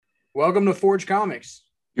Welcome to Forge Comics.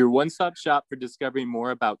 Your one-stop shop for discovering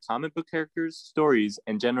more about comic book characters, stories,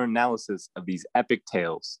 and general analysis of these epic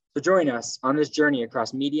tales. So join us on this journey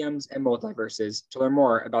across mediums and multiverses to learn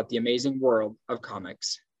more about the amazing world of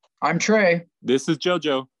comics. I'm Trey. This is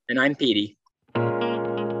JoJo. And I'm Petey.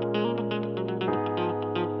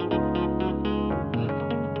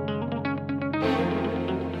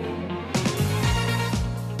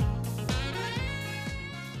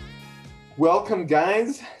 Welcome,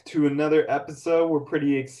 guys, to another episode. We're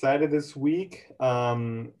pretty excited this week.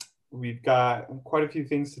 We've got quite a few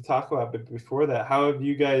things to talk about, but before that, how have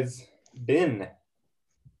you guys been?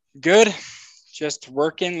 Good. Just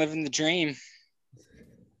working, living the dream.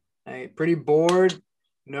 Hey, pretty bored.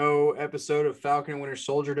 No episode of Falcon and Winter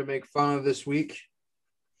Soldier to make fun of this week.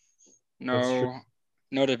 No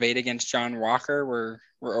debate against John Walker.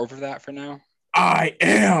 We're over that for now. I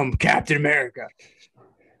am Captain America.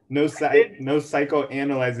 No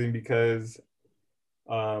psychoanalyzing because,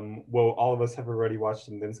 all of us have already watched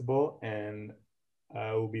Invincible, and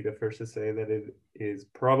I will be the first to say that it is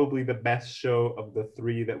probably the best show of the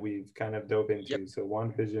three that we've kind of dove into. Yep. So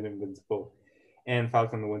WandaVision, Invincible, and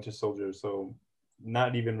Falcon and the Winter Soldier. So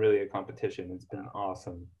not even really a competition. It's been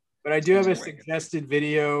awesome. But I do have a suggested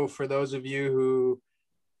video for those of you who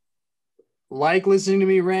like listening to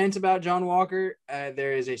me rant about John Walker.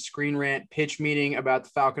 There is a Screen Rant pitch meeting about the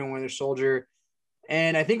Falcon and Winter Soldier.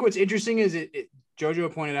 And I think what's interesting is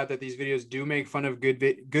JoJo pointed out that these videos do make fun of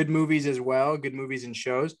good movies as well, good movies and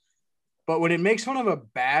shows. But when it makes fun of a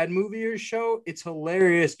bad movie or show, it's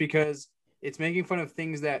hilarious because it's making fun of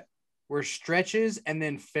things that were stretches and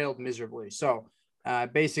then failed miserably. So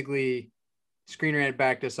basically, Screen Rant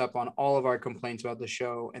backed us up on all of our complaints about the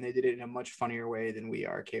show, and they did it in a much funnier way than we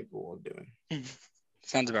are capable of doing.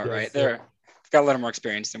 Sounds about right. They've got a little more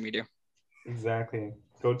experience than we do. Exactly.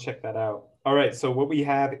 Go check that out. All right, so what we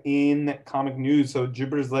have in comic news. So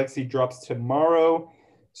Jupiter's Legacy drops tomorrow.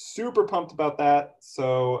 Super pumped about that.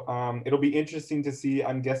 So it'll be interesting to see.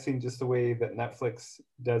 I'm guessing just the way that Netflix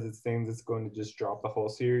does its things, it's going to just drop the whole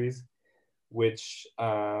series, which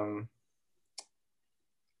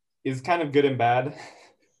is kind of good and bad.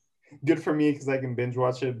 Good for me because I can binge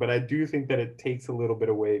watch it, but I do think that it takes a little bit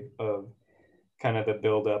away of kind of the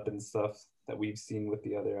build up and stuff that we've seen with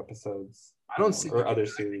the other episodes. I don't see or other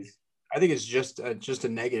series. I think it's just a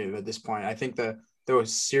negative at this point. I think the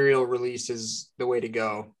serial release is the way to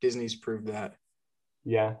go. Disney's proved that.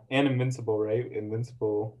 Yeah, and Invincible, right?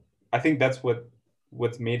 Invincible. I think that's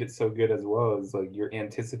what's made it so good as well, is like you're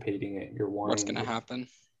anticipating it. You're wanting what's going to happen.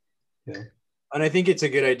 Yeah. And I think it's a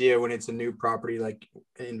good idea when it's a new property like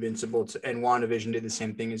Invincible and WandaVision did the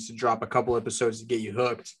same thing, is to drop a couple episodes to get you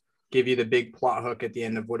hooked, give you the big plot hook at the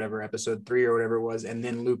end of whatever episode 3 or whatever it was, and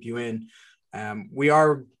then loop you in. We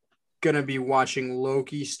are going to be watching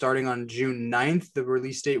Loki starting on June 9th. The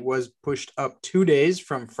release date was pushed up 2 days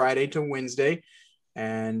from Friday to Wednesday.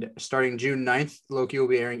 And starting June 9th, Loki will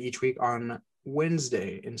be airing each week on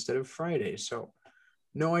Wednesday instead of Friday. So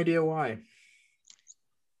no idea why.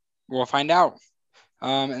 We'll find out.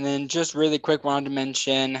 And then just really quick, wanted to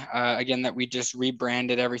mention again that we just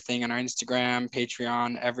rebranded everything on our Instagram,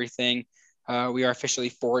 Patreon, everything. We are officially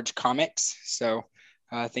Forge Comics. So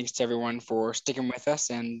thanks to everyone for sticking with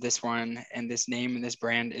us. And this one and this name and this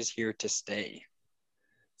brand is here to stay.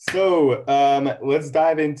 So let's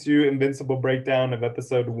dive into Invincible breakdown of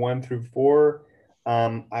episode 1 through 4.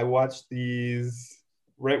 I watched these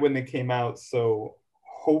right when they came out, so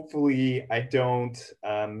hopefully I don't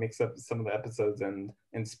mix up some of the episodes and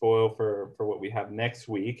spoil for what we have next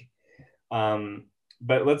week.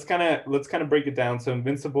 But let's kind of break it down. So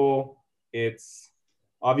Invincible, it's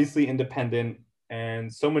obviously independent,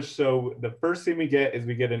 and so much so the first thing we get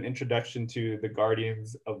an introduction to the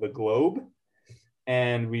Guardians of the Globe,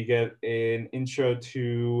 and we get an intro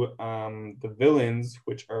to the villains,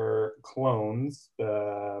 which are clones,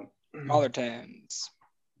 the Pollertons.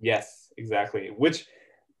 Yes, exactly. Which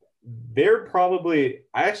they're probably,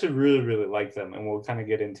 I actually really, really like them, and we'll kind of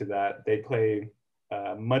get into that. They play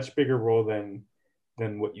a much bigger role than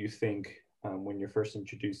what you think when you're first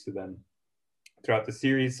introduced to them throughout the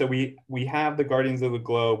series. So we have the Guardians of the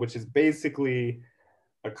Globe, which is basically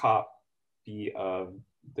a copy of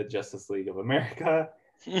the Justice League of America.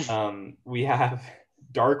 We have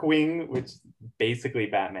Darkwing, which is basically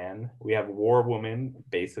Batman. We have War Woman,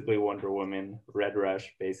 basically Wonder Woman. Red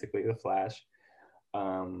Rush, basically the Flash.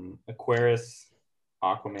 Aquarius,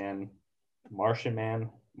 Aquaman, Martian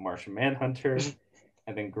Manhunter,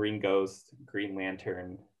 and then Green Ghost, Green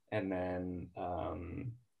Lantern, and then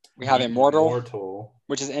we have Immortal,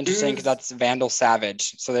 which is interesting because that's Vandal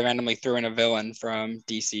Savage. So they randomly threw in a villain from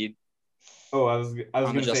DC. Oh, I was On the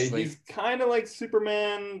gonna say Justice League. he's kind of like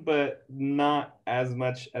Superman, but not as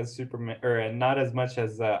much as Superman, or not as much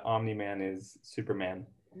as Omni-Man is Superman.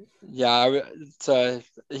 Yeah,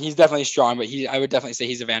 he's definitely strong, but I would definitely say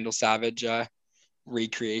he's a Vandal Savage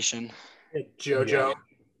recreation. Hey, JoJo,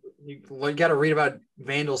 you got to read about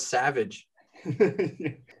Vandal Savage.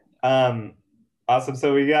 Awesome.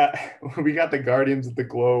 So we got the Guardians of the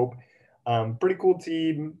Globe, pretty cool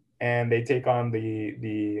team, and they take on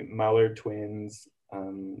the Mallard twins,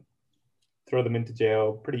 throw them into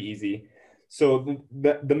jail, pretty easy. So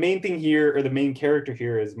the main thing here, or the main character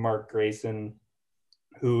here, is Mark Grayson,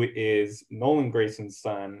 who is Nolan Grayson's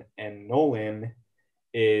son, and Nolan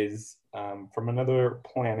is from another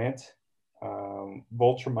planet,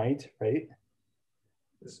 Voltramite, right?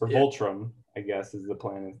 Or Yeah. Voltrum, I guess, is the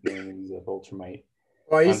planet's name. He's a Voltramite.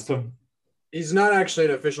 Well, he's not actually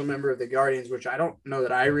an official member of the Guardians, which I don't know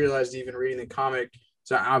that I realized even reading the comic.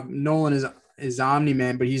 So Nolan is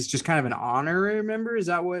Omni-Man, but he's just kind of an honorary member. Is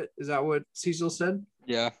that what Cecil said?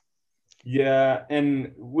 Yeah. Yeah,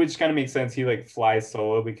 and which kind of makes sense. He like flies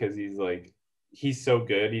solo because he's so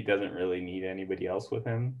good. He doesn't really need anybody else with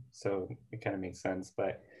him, so it kind of makes sense.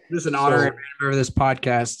 But just an honorary member of this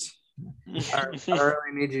podcast. I really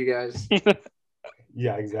need you guys.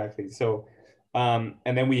 Yeah, exactly. So, and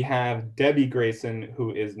then we have Debbie Grayson,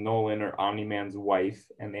 who is Nolan or Omni-Man's wife,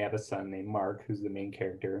 and they have a son named Mark, who's the main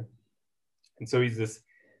character. And so he's this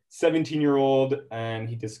 17-year-old, and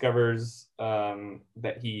he discovers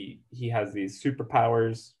that he has these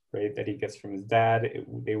superpowers, right, that he gets from his dad.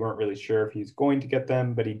 They weren't really sure if he's going to get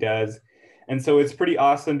them, but he does. And so it's pretty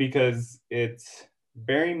awesome because it's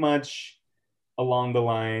very much along the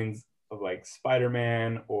lines of like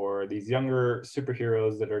Spider-Man or these younger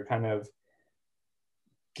superheroes that are kind of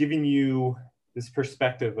giving you this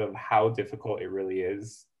perspective of how difficult it really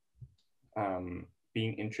is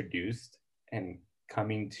being introduced and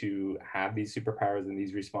coming to have these superpowers and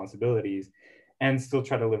these responsibilities and still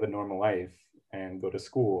try to live a normal life and go to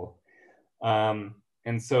school.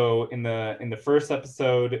 And so in the first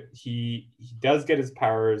episode, he does get his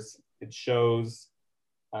powers. It shows.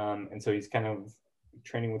 And so he's kind of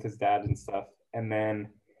training with his dad and stuff. And then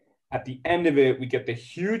at the end of it, we get the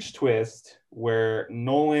huge twist where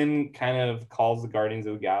Nolan kind of calls the Guardians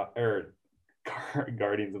of the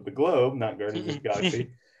Guardians of the Globe, not Guardians of the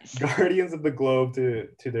Galaxy, Guardians of the Globe to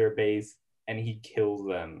their base, and he kills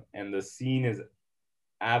them. And the scene is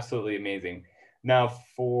absolutely amazing. Now,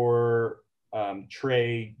 for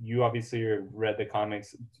Trey, you obviously read the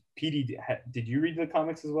comics. PD, did you read the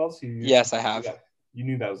comics as well? So yes, I have. You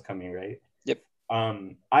knew that was coming, right? Yep.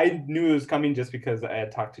 I knew it was coming just because I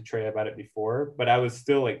had talked to Trey about it before, but I was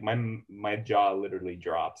still like, my jaw literally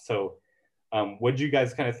dropped. So what did you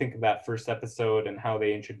guys kind of think of that first episode and how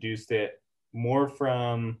they introduced it, more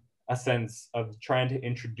from a sense of trying to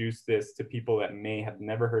introduce this to people that may have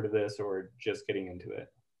never heard of this or just getting into it?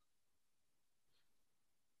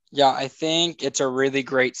 Yeah, I think it's a really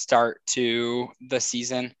great start to the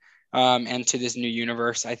season and to this new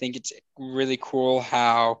universe. I think it's really cool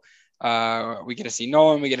how we get to see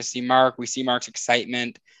Nolan, we get to see Mark, we see Mark's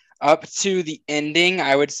excitement. Up to the ending,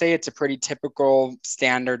 I would say it's a pretty typical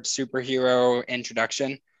standard superhero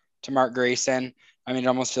introduction to Mark Grayson. I mean, it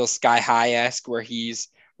almost feels Sky High-esque, where he's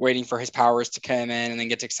waiting for his powers to come in and then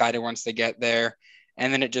gets excited once they get there.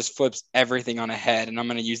 And then it just flips everything on a head. And I'm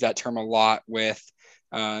going to use that term a lot with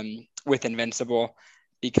Invincible,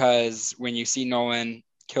 because when you see Nolan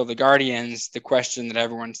kill the Guardians, the question that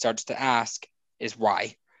everyone starts to ask is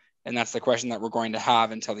why? And that's the question that we're going to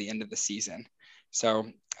have until the end of the season. So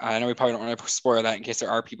I know we probably don't want to spoil that in case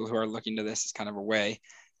there are people who are looking to this as kind of a way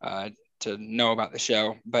to know about the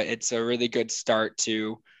show, but it's a really good start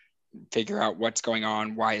to figure out what's going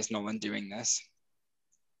on. Why is Nolan doing this?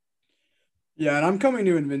 Yeah, and I'm coming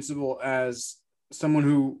to Invincible as someone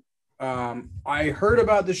who I heard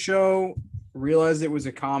about the show, realized it was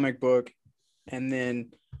a comic book, and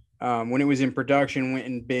then when it was in production, went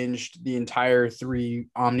and binged the entire 3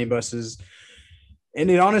 omnibuses.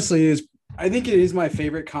 And it honestly is, I think it is my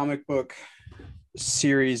favorite comic book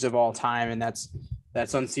series of all time, and that's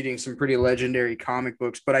unseating some pretty legendary comic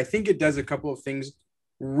books. But I think it does a couple of things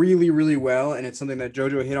really, really well, and it's something that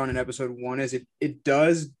JoJo hit on in episode 1, is it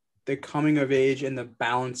does the coming of age and the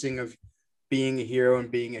balancing of being a hero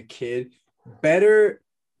and being a kid better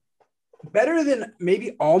than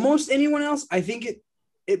maybe almost anyone else. I think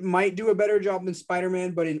it might do a better job than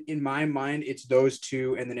Spider-Man, but in my mind, it's those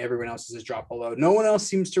two, and then everyone else is a drop below. No one else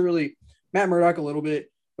seems to really, Matt Murdock a little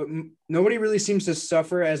bit, but nobody really seems to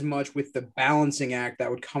suffer as much with the balancing act that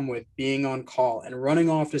would come with being on call and running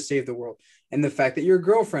off to save the world, and the fact that your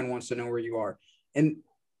girlfriend wants to know where you are. And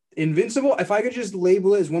Invincible, if I could just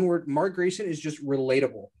label it as one word, Mark Grayson is just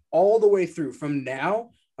relatable all the way through from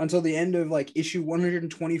now until the end of like issue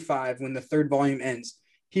 125 when the third volume ends.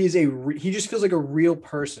 He just feels like a real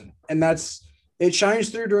person, and it shines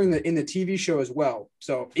through in the TV show as well.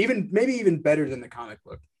 So maybe even better than the comic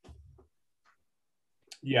book.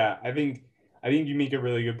 Yeah, I think you make a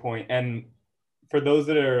really good point. And for those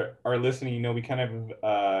that are listening, we kind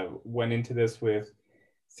of went into this with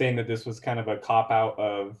saying that this was kind of a cop out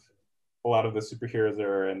of a lot of the superheroes that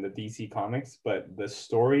are in the DC comics, but the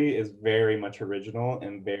story is very much original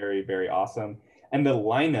and very, very awesome. And the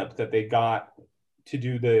lineup that they got to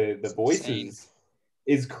do the voices insane.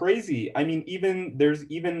 Is crazy. I mean, there's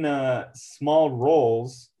small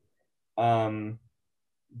roles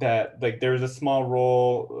that like there's a small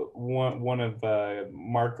role, one of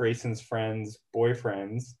Mark Grayson's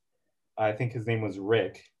boyfriends, I think his name was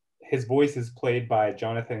Rick. His voice is played by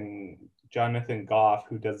Jonathan Goff,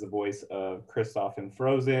 who does the voice of Kristoff in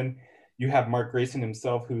Frozen. You have Mark Grayson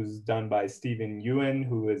himself, who's done by Steven Yeun,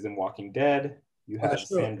 who is in Walking Dead. You have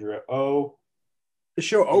Sandra Oh. The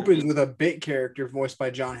show opens with a bait character voiced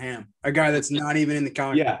by John Hamm, a guy that's not even in the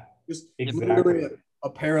comic. Yeah, just exactly. A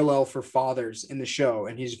parallel for fathers in the show,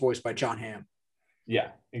 and he's voiced by John Hamm.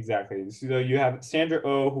 Yeah, exactly. So you have Sandra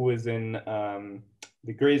Oh, who is in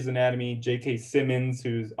the Grey's Anatomy. J.K. Simmons,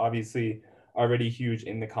 who's obviously already huge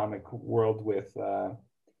in the comic world with the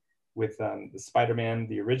Spider-Man,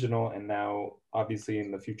 the original, and now obviously in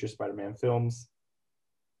the future Spider-Man films.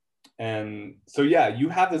 And so, yeah, you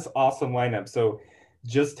have this awesome lineup. So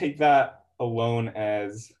just take that alone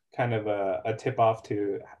as kind of a tip off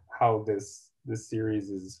to how this series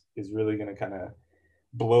is really going to kind of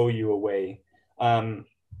blow you away.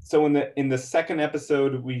 So in the second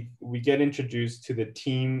episode, we get introduced to the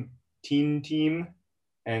teen team.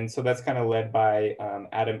 And so that's kind of led by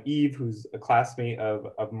Adam Eve, who's a classmate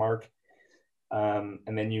of Mark. And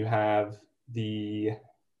then you have the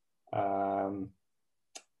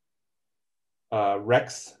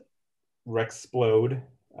Rexplode,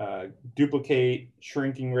 Duplicate,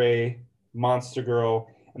 Shrinking Ray, Monster Girl.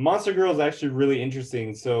 And Monster Girl is actually really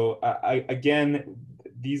interesting. So again,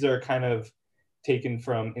 these are kind of taken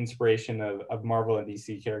from inspiration of Marvel and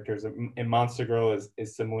DC characters. And Monster Girl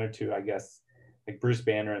is similar to, I guess, like Bruce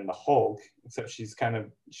Banner and the Hulk, except she's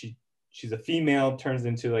a female, turns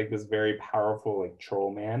into like this very powerful like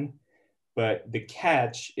troll man. But the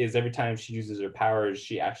catch is every time she uses her powers,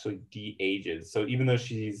 she actually de-ages. So even though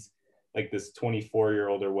she's like this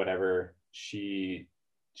 24-year-old or whatever, she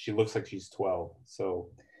looks like she's 12. So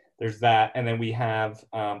there's that. And then we have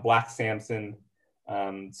Black Samson.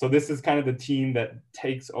 So this is kind of the team that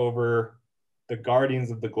takes over the Guardians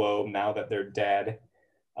of the Globe now that they're dead.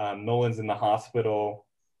 Nolan's in the hospital,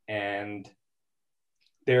 and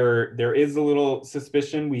there is a little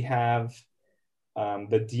suspicion. We have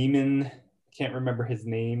the demon, can't remember his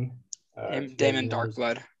name. Damon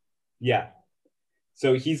Darkblood. Yeah.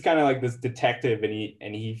 So he's kind of like this detective,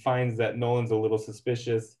 and he finds that Nolan's a little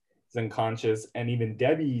suspicious. He's unconscious, and even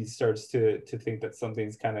Debbie starts to think that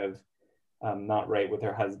something's kind of not right with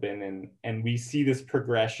her husband, and we see this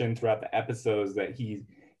progression throughout the episodes that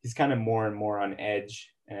he's kind of more and more on edge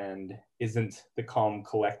and isn't the calm,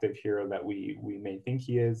 collective hero that we may think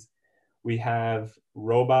he is. We have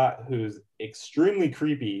Robot, who's extremely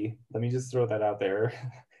creepy. Let me just throw that out there.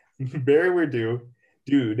 Very weird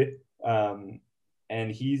dude.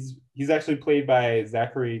 And he's actually played by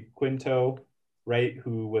Zachary Quinto, right?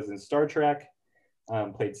 Who was in Star Trek,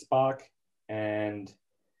 played Spock. And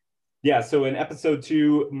yeah, so in episode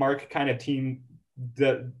 2, Mark kind of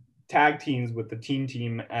tag teams with the teen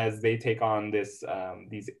team as they take on this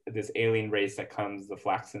alien race that comes, the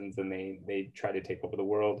Flaxans, and they try to take over the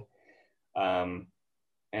world.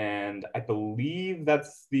 And I believe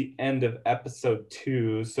that's the end of episode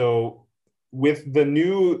 2. So with the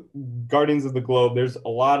new Guardians of the Globe, there's a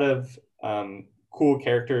lot of cool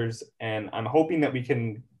characters, and I'm hoping that we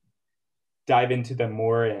can dive into them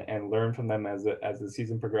more and learn from them as the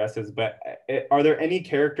season progresses. But are there any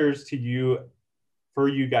characters for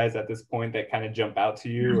you guys at this point that kind of jump out to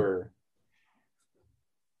you? Or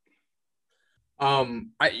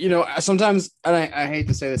sometimes, and I hate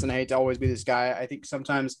to say this, and I hate to always be this guy, I think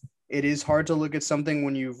sometimes it is hard to look at something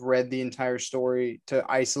when you've read the entire story, to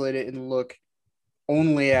isolate it and look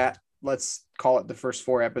only at, let's call it, the first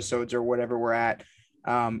 4 episodes or whatever we're at.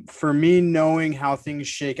 For me, knowing how things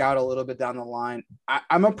shake out a little bit down the line,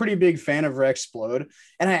 I'm a pretty big fan of Rexplode.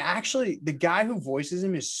 And the guy who voices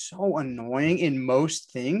him is so annoying in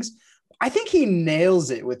most things. I think he nails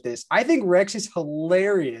it with this. I think Rex is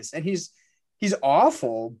hilarious, and he's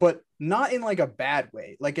awful, but not in like a bad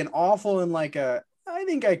way, like an awful in like a I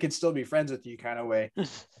think I could still be friends with you kind of way. But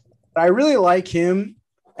I really like him.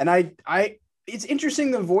 And it's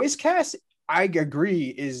interesting. The voice cast, I agree,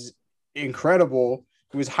 is incredible.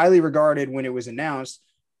 It was highly regarded when it was announced.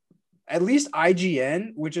 At least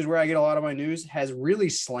IGN, which is where I get a lot of my news, has really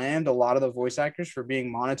slammed a lot of the voice actors for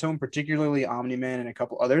being monotone, particularly Omni-Man and a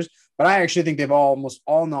couple others. But I actually think they've almost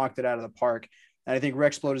all knocked it out of the park. And I think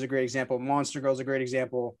Rexplode is a great example. Monster Girl is a great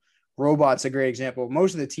example. Robot's a great example.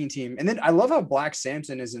 Most of the teen team. And then I love how Black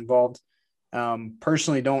Samson is involved.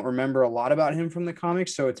 Personally, don't remember a lot about him from the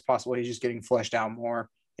comics, so it's possible he's just getting fleshed out more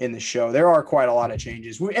in the show. There are quite a lot of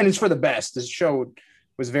changes, and it's for the best. This show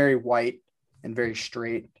was very white and very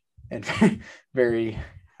straight and very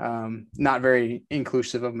not very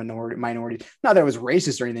inclusive of minorities. Not that it was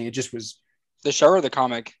racist or anything. It just was The show or the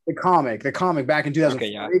comic? the comic back in 2004.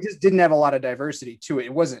 Okay, yeah. It just didn't have a lot of diversity to it.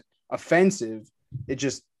 It wasn't offensive. It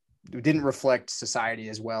just didn't reflect society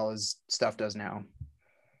as well as stuff does now.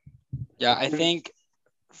 Yeah, I think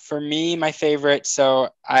for me, my favorite, so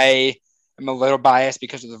I am a little biased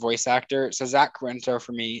because of the voice actor. So Zach Quinto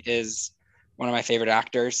for me is one of my favorite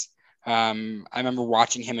actors. I remember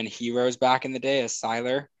watching him in Heroes back in the day as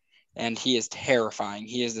Sylar, and he is terrifying.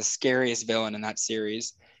 He is the scariest villain in that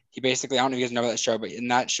series. He basically, I don't know if you guys know about that show, but in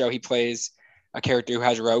that show, he plays a character who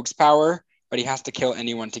has rogue's power, but he has to kill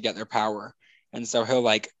anyone to get their power. And so he'll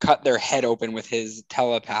like cut their head open with his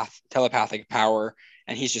telepathic power,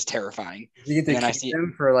 and he's just terrifying. Did you get And then to keep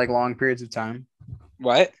them for like long periods of time?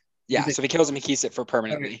 What? Yeah, so if he kills him, he keeps it for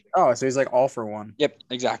permanently. Oh, so he's like all for one. Yep,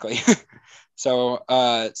 exactly. So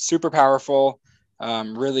super powerful,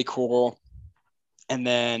 really cool. And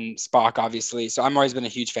then Spock, obviously. So I've always been a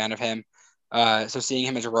huge fan of him. So seeing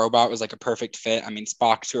him as a robot was like a perfect fit. I mean,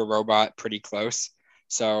 Spock to a robot, pretty close.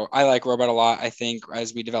 So I like Robot a lot. I think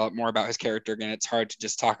as we develop more about his character, again, it's hard to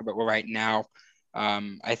just talk about right now.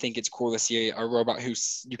 I think it's cool to see a robot who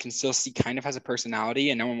you can still see kind of has a personality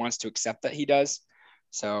and no one wants to accept that he does.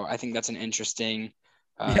 So I think that's an interesting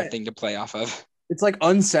thing to play off of. It's like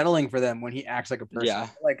unsettling for them when he acts like a person. Yeah.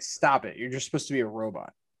 Like, stop it. You're just supposed to be a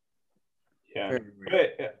robot. Yeah.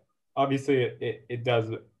 But obviously, it does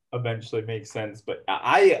eventually make sense. But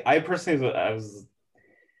I personally, I was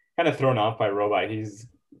kind of thrown off by Robot. He's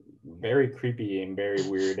very creepy and very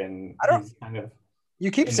weird. And he's kind of.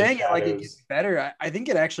 You keep saying it like it gets better. I think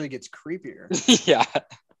it actually gets creepier. Yeah.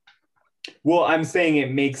 Well, I'm saying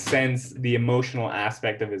it makes sense, the emotional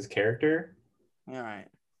aspect of his character. All right.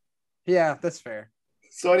 Yeah, that's fair.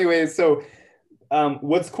 So anyway,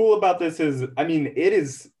 what's cool about this is, I mean,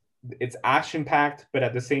 it's action-packed, but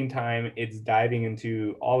at the same time, it's diving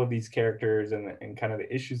into all of these characters and kind of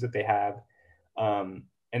the issues that they have.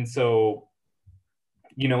 And so,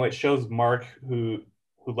 you know, it shows Mark who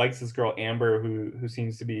likes this girl, Amber, who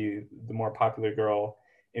seems to be the more popular girl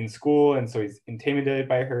in school. And so he's intimidated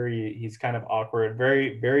by her. He's kind of awkward,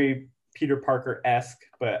 very, very Peter Parker-esque,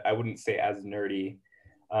 but I wouldn't say as nerdy.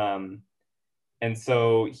 And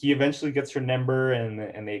so he eventually gets her number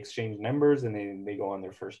and they exchange numbers and they go on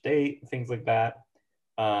their first date, things like that.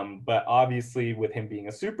 But obviously with him being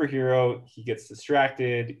a superhero, he gets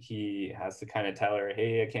distracted. He has to kind of tell her,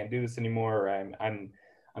 hey, I can't do this anymore. Or I'm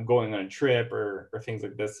going on a trip or things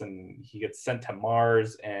like this. And he gets sent to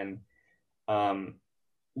Mars. And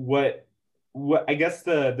what I guess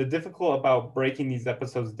the difficult about breaking these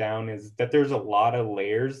episodes down is that there's a lot of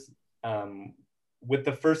layers. With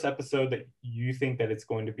the first episode, that you think that it's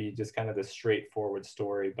going to be just kind of the straightforward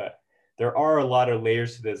story, but there are a lot of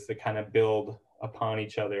layers to this that kind of build upon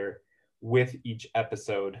each other with each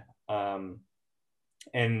episode.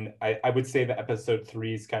 And I would say that episode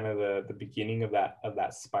 3 is kind of the beginning of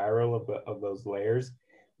that spiral of those layers,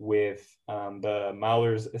 with the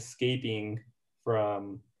Maulers escaping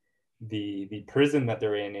from the prison that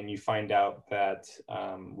they're in, and you find out that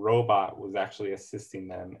Robot was actually assisting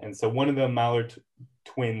them. And so one of the Mauler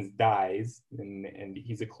twins dies, and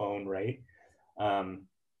he's a clone, right?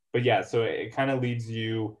 But yeah, so it kind of leaves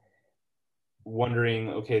you wondering,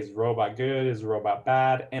 okay, is Robot good? Is Robot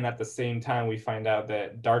bad? And at the same time, we find out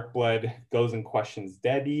that Darkblood goes and questions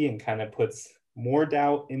Debbie and kind of puts more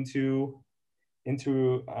doubt into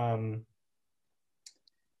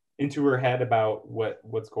her head about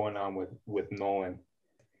what's going on with Nolan.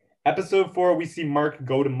 Episode 4, we see Mark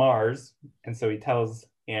go to Mars, and so he tells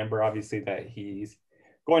Amber, obviously, that he's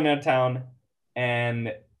going out of town,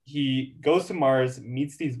 and he goes to Mars,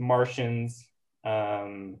 meets these Martians.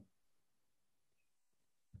 I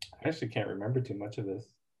actually can't remember too much of this.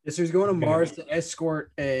 So he's going to Mars to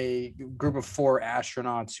escort a group of 4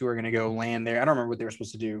 astronauts who are going to go land there. I don't remember what they were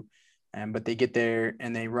supposed to do. But they get there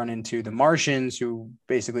and they run into the Martians, who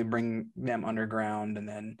basically bring them underground. And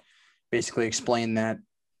then basically explain that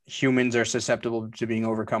humans are susceptible to being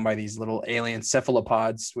overcome by these little alien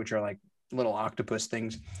cephalopods, which are like little octopus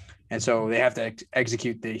things. And so they have to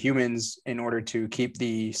execute the humans in order to keep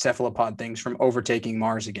the cephalopod things from overtaking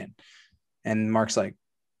Mars again. And Mark's like,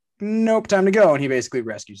 nope, time to go. And he basically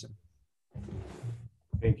rescues them.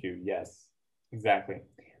 Thank you. Yes, exactly.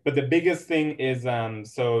 But the biggest thing is,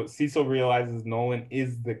 so Cecil realizes Nolan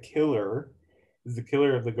is the killer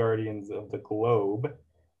of the Guardians of the Globe,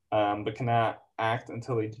 but cannot act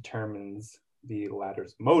until he determines the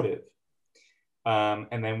latter's motive.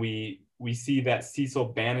 And then we see that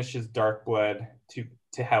Cecil banishes Darkblood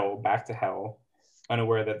to hell, back to hell,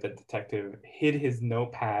 unaware that the detective hid his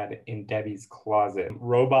notepad in Debbie's closet.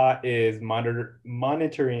 Robot is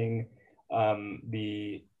monitoring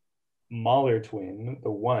the Mahler twin,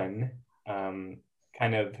 the one,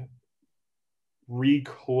 kind of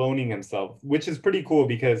recloning himself, which is pretty cool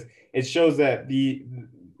because it shows that the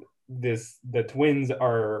twins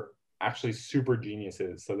are actually super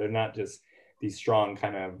geniuses. So they're not just these strong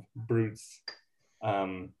kind of brutes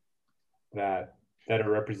that are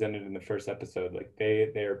represented in the first episode. Like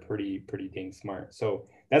they are pretty dang smart. So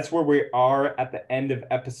that's where we are at the end of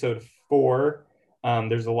episode 4.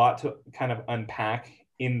 There's a lot to kind of unpack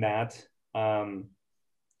in that.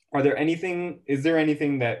 Is there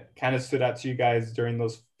anything that kind of stood out to you guys during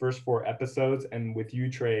those first 4 episodes? And with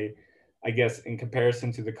you, Trey, I guess in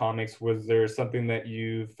comparison to the comics, was there something that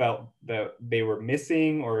you felt that they were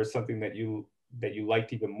missing, or something that you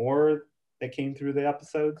liked even more that came through the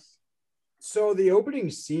episodes? So the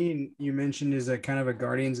opening scene you mentioned is a kind of a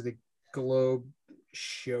Guardians of the Globe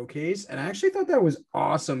showcase, and I actually thought that was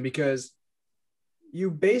awesome because you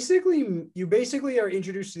basically are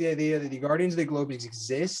introduced to the idea that the Guardians of the Globe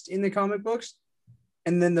exist in the comic books,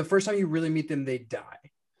 and then the first time you really meet them, they die.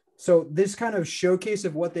 So this kind of showcase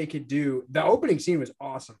of what they could do, the opening scene was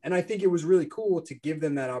awesome, and I think it was really cool to give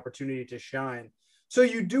them that opportunity to shine. So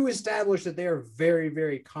you do establish that they are very,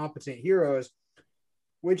 very competent heroes,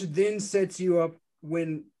 which then sets you up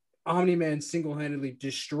when Omni-Man single-handedly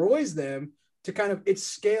destroys them to kind of, it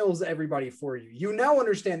scales everybody for you. You now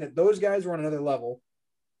understand that those guys were on another level,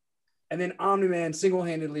 and then Omni-Man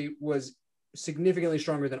single-handedly was significantly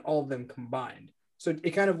stronger than all of them combined. So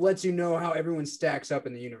it kind of lets you know how everyone stacks up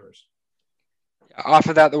in the universe. Off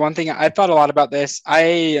of that, the one thing I thought a lot about this, I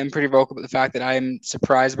am pretty vocal about the fact that I'm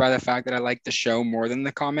surprised by the fact that I like the show more than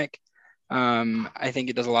the comic. I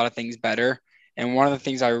think it does a lot of things better. And one of the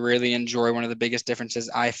things I really enjoy, one of the biggest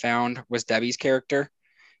differences I found, was Debbie's character.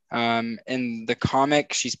 In the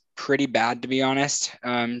comic, she's pretty bad, to be honest.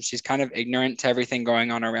 She's kind of ignorant to everything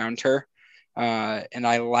going on around her. And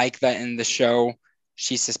I like that in the show,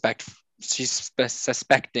 she's suspecting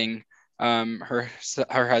her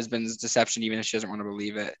husband's deception, even if she doesn't want to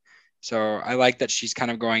believe it. So I like that she's kind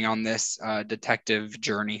of going on this detective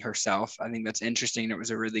journey herself. I think that's interesting. It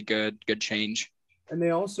was a really good change. And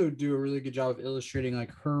they also do a really good job of illustrating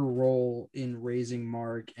like her role in raising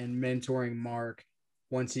Mark and mentoring Mark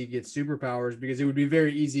once he gets superpowers, because it would be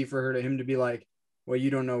very easy for him to be like, well, you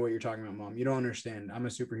don't know what you're talking about, Mom. You don't understand. I'm a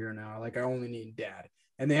superhero now. Like, I only need Dad.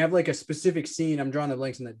 And they have like a specific scene, I'm drawing the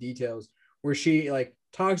blanks in the details, where she like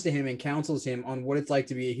talks to him and counsels him on what it's like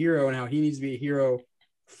to be a hero and how he needs to be a hero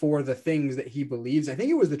for the things that he believes. I think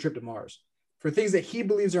it was the trip to Mars. For things that he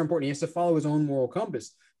believes are important, he has to follow his own moral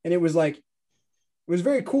compass. And it was like, it was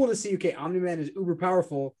very cool to see, okay, Omni-Man is uber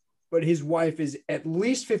powerful, but his wife is at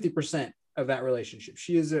least 50% of that relationship.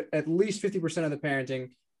 She is at least 50% of the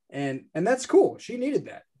parenting. And that's cool. She needed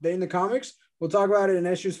that. In the comics, we'll talk about it in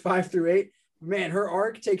issues 5 through 8. Man, her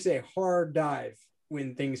arc takes a hard dive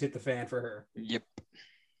when things hit the fan for her. Yep.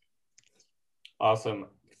 Awesome.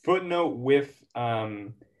 Footnote with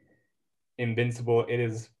Invincible, it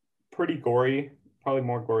is pretty gory, probably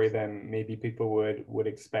more gory than maybe people would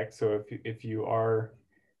expect. So if you are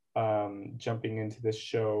jumping into this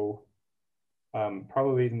show,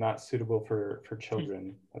 probably not suitable for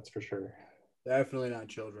children. That's for sure. Definitely not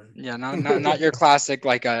children. Yeah, not your classic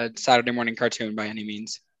like a Saturday morning cartoon by any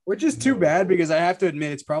means. Which is too bad, because I have to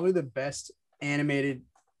admit it's probably the best animated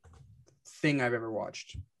thing I've ever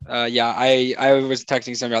watched. Yeah, I was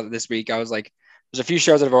texting somebody about it this week. I was like, there's a few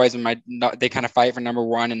shows that have always been they kind of fight for number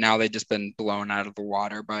one, and now they've just been blown out of the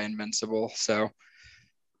water by Invincible. So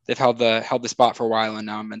they've held the spot for a while, and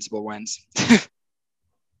now Invincible wins.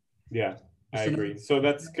 Yeah, I agree. So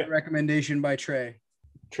that's a recommendation by Trey.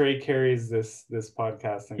 Trey carries this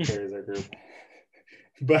podcast and carries our group.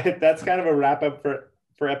 But that's kind of a wrap up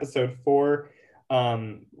for episode 4.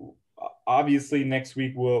 Obviously next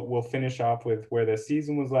week we'll finish off with where the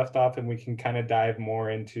season was left off, and we can kind of dive more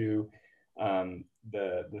into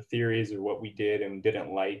the theories or what we did and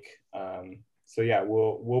didn't like So yeah,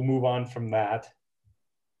 we'll move on from that,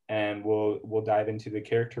 and we'll dive into the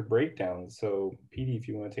character breakdown. So Petey, if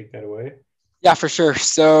you want to take that away. Yeah, for sure.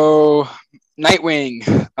 So Nightwing,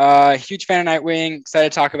 huge fan of Nightwing.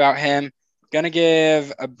 Excited to talk about him. Gonna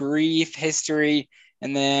give a brief history,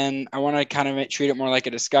 and then I want to kind of treat it more like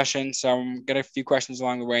a discussion. So I'm gonna a few questions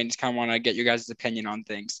along the way, and just kind of want to get your guys' opinion on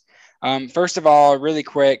things. First of all, really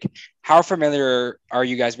quick, how familiar are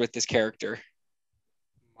you guys with this character?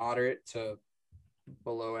 Moderate to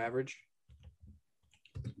below average.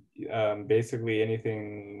 Basically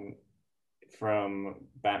anything from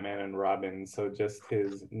Batman and Robin, so just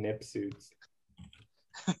his nip suits.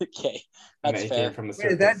 Okay, And that's that he fair. came from the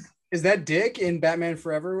Wait, circus. is that Dick in Batman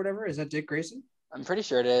Forever or whatever? Is that Dick Grayson? I'm pretty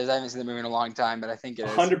sure it is. I haven't seen the movie in a long time, but I think it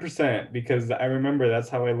is. 100%, because I remember that's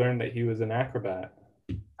how I learned that he was an acrobat.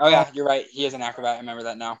 Oh yeah, you're right. He is an acrobat. I remember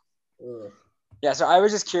that now. Ugh. Yeah, so I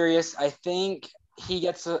was just curious. I think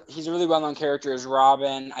he's a really well-known character as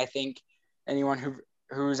Robin. I think anyone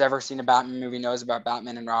who's ever seen a Batman movie knows about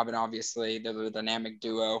Batman and Robin, obviously. They're the dynamic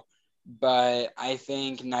duo. But I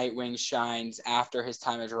think Nightwing shines after his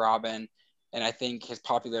time as Robin, and I think his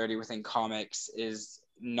popularity within comics is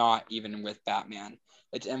not even with Batman.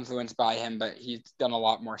 It's influenced by him, but he's done a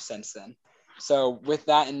lot more since then. So with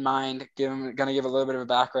that in mind, going to give a little bit of a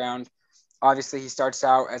background. Obviously, he starts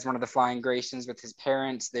out as one of the Flying Graysons with his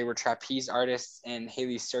parents. They were trapeze artists in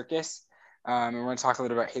Haley's Circus. And we're going to talk a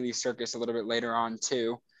little about Haley's Circus a little bit later on,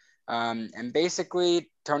 too. And basically,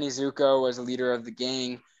 Tony Zuko was a leader of the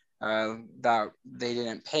gang that they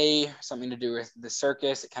didn't pay, something to do with the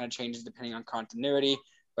circus. It kind of changes depending on continuity.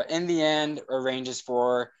 But in the end, arranges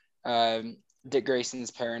for Dick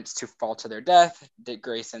Grayson's parents to fall to their death. Dick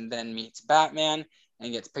Grayson then meets Batman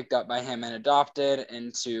and gets picked up by him and adopted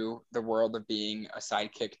into the world of being a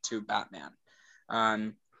sidekick to Batman.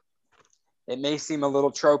 It may seem a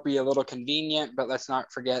little tropey, a little convenient, but let's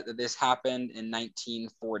not forget that this happened in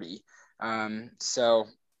 1940. So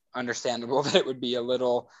understandable that it would be a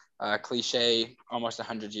little cliche almost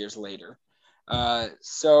 100 years later.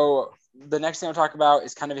 So the next thing I'll talk about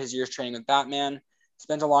is kind of his years training with Batman.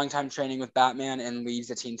 Spent a long time training with Batman and leaves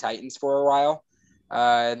the Teen Titans for a while.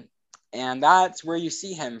 And that's where you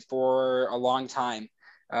see him for a long time.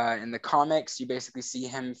 In the comics, you basically see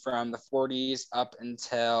him from the 40s up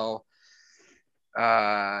until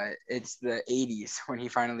it's the 80s when he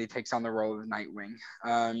finally takes on the role of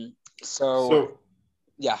Nightwing. So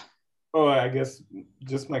yeah. Oh, I guess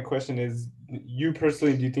just my question is, you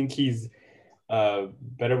personally, do you think he's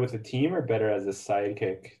better with a team or better as a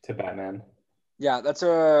sidekick to Batman? Yeah, that's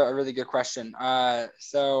a really good question.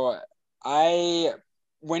 So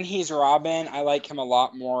when he's Robin, I like him a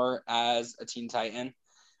lot more as a Teen Titan.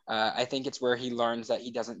 I think it's where he learns that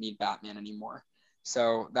he doesn't need Batman anymore.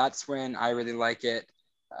 So that's when I really like it,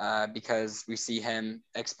 because we see him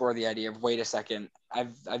explore the idea of, wait a second,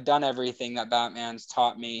 I've done everything that Batman's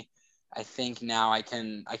taught me. I think now I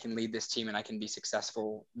can lead this team and I can be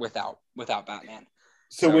successful without Batman.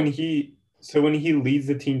 So when he leads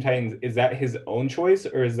the Teen Titans, is that his own choice,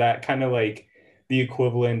 or is that kind of like the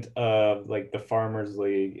equivalent of like the Farmers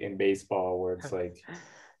League in baseball, where it's like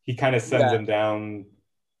he kind of sends them down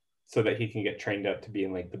so that he can get trained up to be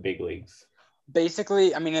in like the big leagues?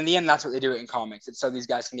 Basically, I mean, in the end, that's what they do it in comics. It's so these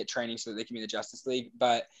guys can get training so that they can be the Justice League.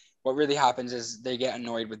 But what really happens is they get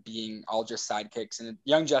annoyed with being all just sidekicks. And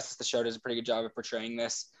Young Justice, the show, does a pretty good job of portraying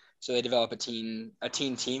this. So they develop a teen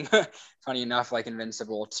team, funny enough, like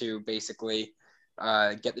Invincible, to basically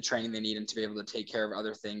get the training they need and to be able to take care of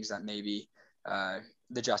other things that maybe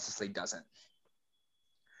the Justice League doesn't.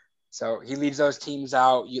 So he leaves those teams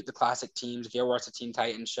out. You get the classic teams. If you ever watched the Teen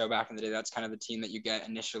Titans show back in the day, that's kind of the team that you get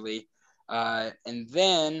initially. And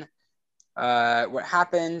then what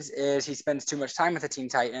happens is he spends too much time with the Teen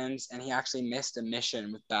Titans, and he actually missed a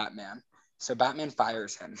mission with Batman. So Batman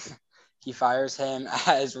fires him. He fires him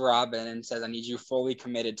as Robin and says, I need you fully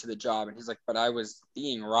committed to the job. And he's like, but I was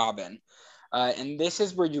being Robin. And this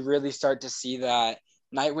is where you really start to see that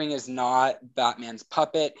Nightwing is not Batman's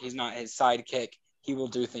puppet. He's not his sidekick. He will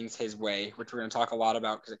do things his way, which we're going to talk a lot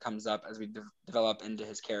about because it comes up as we develop into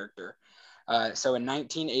his character. So in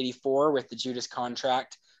 1984, with the Judas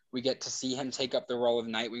Contract, we get to see him take up the role of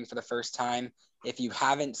Nightwing for the first time. If you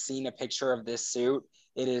haven't seen a picture of this suit,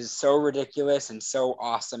 it is so ridiculous and so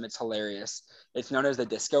awesome. It's hilarious. It's known as the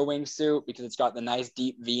Disco Wing suit because it's got the nice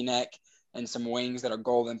deep V-neck and some wings that are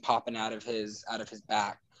golden popping out of his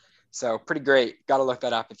back. So pretty great. Got to look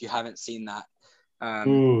that up if you haven't seen that.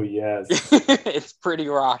 Ooh, yes. It's pretty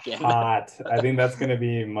rocking. Hot. I think that's going to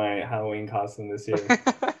be my Halloween costume this year.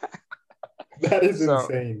 That is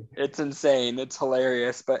insane. It's insane. It's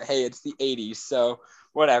hilarious. But hey, it's the 80s. So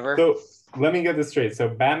Whatever. So let me get this straight. So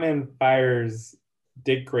Batman fires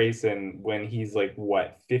Dick Grayson when he's like,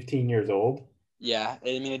 what, 15 years old? Yeah,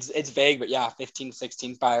 I mean, it's vague, but yeah, 15,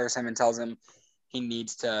 16 fires him and tells him he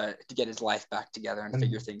needs to get his life back together and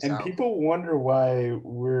figure things And out. people wonder why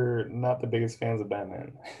we're not the biggest fans of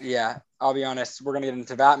Batman. Yeah, I'll be honest. We're gonna get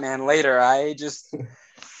into Batman later. I just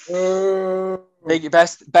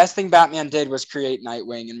best thing Batman did was create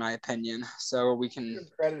Nightwing, in my opinion. So we can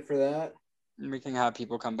Give credit for that. have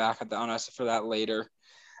people come back on us for that later.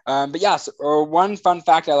 But yeah, so, one fun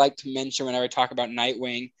fact I like to mention whenever I talk about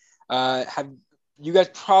Nightwing, have you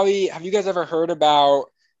guys ever heard about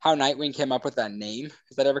how Nightwing came up with that name?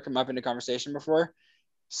 Has that ever come up into conversation before?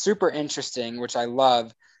 Super interesting, which I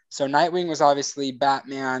love. So Nightwing was obviously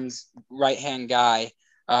Batman's right-hand guy,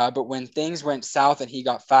 but when things went south and he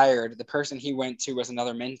got fired, the person he went to was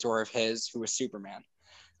another mentor of his who was Superman.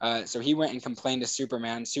 So he went and complained to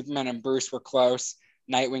Superman. Superman and Bruce were close.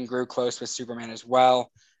 Nightwing grew close with Superman as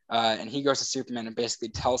well. And he goes to Superman and basically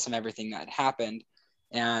tells him everything that had happened.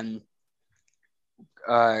 And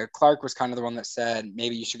Clark was kind of the one that said,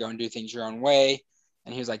 maybe you should go and do things your own way.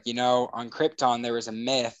 And he was like, on Krypton, there was a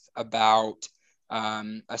myth about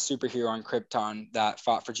a superhero on Krypton that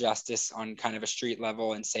fought for justice on kind of a street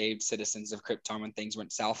level and saved citizens of Krypton when things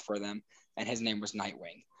went south for them. And his name was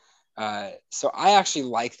Nightwing. So I actually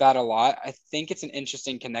like that a lot. I think it's an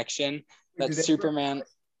interesting connection that Superman.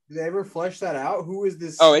 Did they ever flesh that out? Who is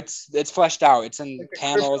this? Oh, it's fleshed out. It's in Like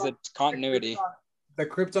panels. It's continuity. The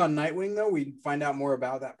Krypton Nightwing, though, we find out more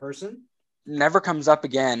about that person. Never comes up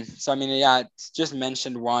again. So I mean, yeah, it's just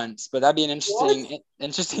mentioned once, but that'd be an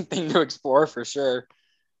interesting thing to explore for sure.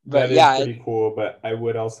 But that is pretty cool. But I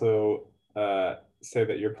would also say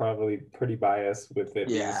that you're probably pretty biased with it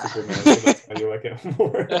being Superman, so that's why you like it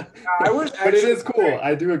more. But it is cool.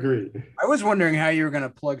 I do agree. I was wondering how you were gonna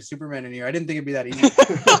plug Superman in here. I didn't think it'd be that easy.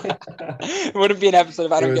 It wouldn't be an episode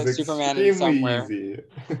if I don't get Superman in somewhere. Easy.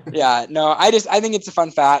 Yeah, no, I think it's a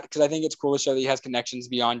fun fact because I think it's cool to show that he has connections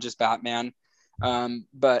beyond just Batman.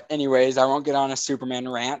 But anyways, I won't get on a Superman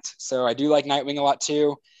rant. So I do like Nightwing a lot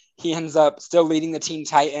too. He ends up still leading the Teen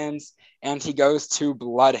Titans, and he goes to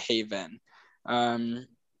Bloodhaven. Isn't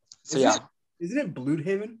it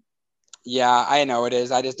Bloodhaven? Yeah, I know it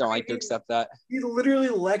is. I just don't like to accept that. He literally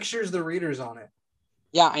lectures the readers on it.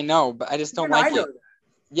 Yeah, I know, but I just don't like it.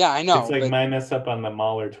 Yeah, I know. It's like my mess up on the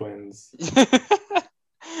Mahler twins.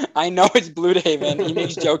 I know it's Bloodhaven. He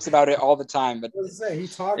makes jokes about it all the time, but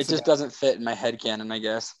it just doesn't fit in my headcanon, I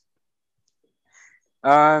guess.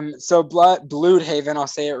 So Bloodhaven, I'll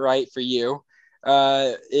say it right for you,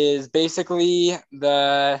 is basically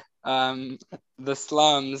the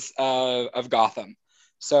slums of Gotham.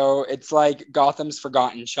 So it's like Gotham's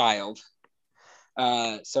forgotten child.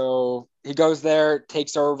 So he goes there,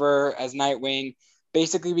 takes over as Nightwing.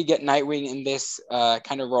 Basically, we get Nightwing in this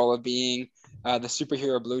kind of role of being the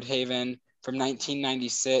superhero Bloodhaven from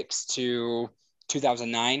 1996 to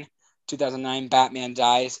 2009. 2009, Batman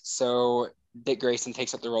dies, so Dick Grayson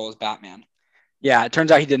takes up the role as Batman. Yeah, it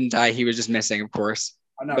turns out he didn't die. He was just missing, of course.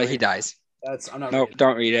 But he dies. Nope,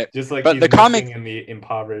 don't read it. Just like he's the comic in the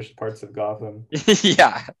impoverished parts of Gotham.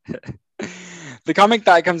 Yeah. The comic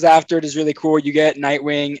that comes after it is really cool. You get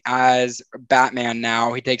Nightwing as Batman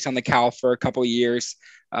now. He takes on the cowl for a couple of years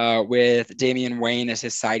with Damian Wayne as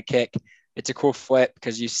his sidekick. It's a cool flip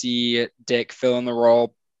because you see Dick fill in the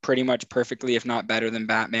role pretty much perfectly, if not better than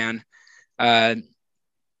Batman.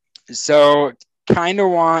 So kind of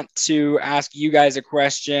want to ask you guys a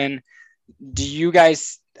question. Do you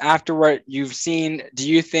guys, after what you've seen, do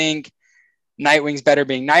you think Nightwing's better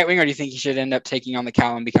being Nightwing, or do you think he should end up taking on the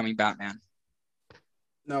cowl and becoming Batman?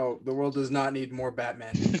 No, the world does not need more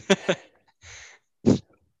Batman.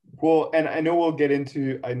 Well, and I know we'll get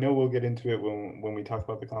into it when we talk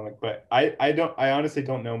about the comic, but I honestly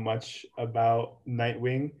don't know much about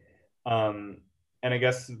Nightwing. And I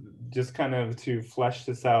guess just kind of to flesh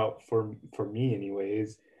this out for me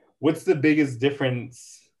anyways, what's the biggest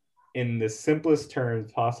difference in the simplest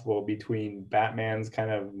terms possible between Batman's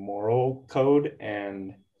kind of moral code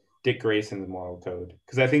and Dick Grayson's moral code?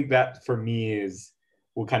 Because I think that for me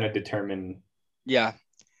will kind of determine. Yeah.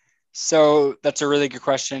 So that's a really good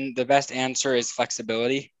question. The best answer is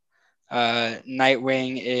flexibility.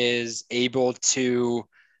 Nightwing is able to,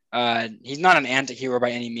 he's not an anti-hero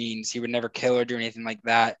by any means. He would never kill or do anything like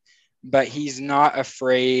that, but he's not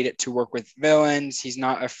afraid to work with villains. He's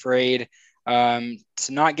not afraid to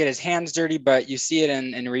not get his hands dirty, but you see it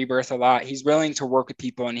in Rebirth a lot. He's willing to work with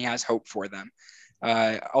people and he has hope for them.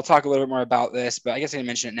 I'll talk a little bit more about this, but I guess I can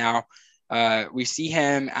mention it now. We see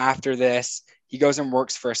him after this. He goes and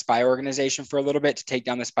works for a spy organization for a little bit to take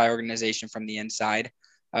down the spy organization from the inside.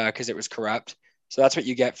 because it was corrupt. So that's what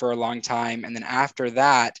you get for a long time. And then after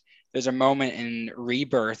that, there's a moment in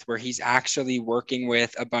Rebirth where he's actually working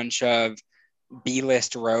with a bunch of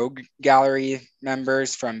B-list rogue gallery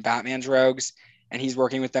members from Batman's Rogues, and he's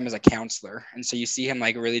working with them as a counselor. And so you see him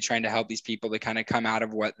like really trying to help these people to kind of come out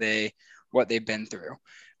of what they've been through.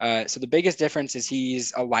 So the biggest difference is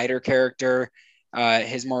he's a lighter character.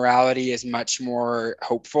 His morality is much more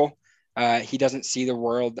hopeful. He doesn't see the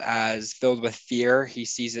world as filled with fear. He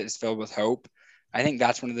sees it as filled with hope. I think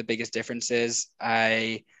that's one of the biggest differences.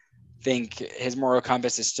 I think his moral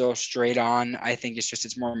compass is still straight on. I think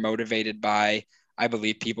it's more motivated by, I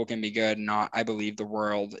believe people can be good, not I believe the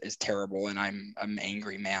world is terrible and I'm an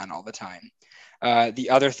angry man all the time. The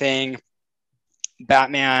other thing,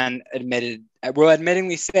 Batman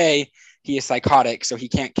admittingly say he is psychotic, so he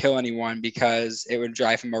can't kill anyone because it would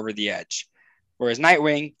drive him over the edge. Whereas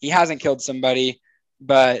Nightwing, he hasn't killed somebody,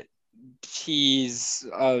 but he's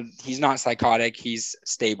not psychotic, he's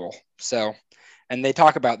stable. So, and they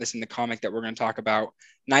talk about this in the comic that we're going to talk about.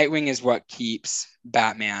 Nightwing is what keeps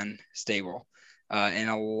Batman stable in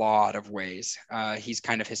a lot of ways. He's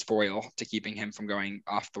kind of his foil to keeping him from going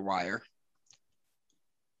off the wire.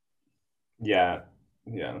 Yeah.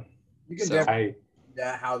 You can definitely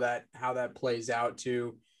how that plays out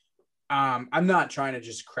too. I'm not trying to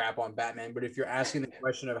just crap on Batman, but if you're asking the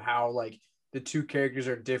question of how like the two characters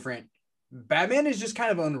are different, Batman is just kind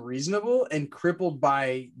of unreasonable and crippled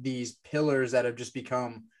by these pillars that have just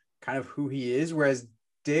become kind of who he is, whereas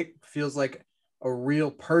Dick feels like a real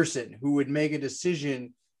person who would make a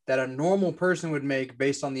decision that a normal person would make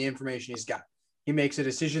based on the information he's got. He makes a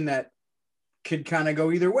decision that could kind of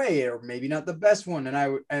go either way, or maybe not the best one.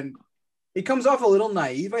 And it comes off a little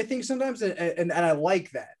naive, I think, sometimes. And I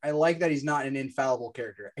like that. I like that he's not an infallible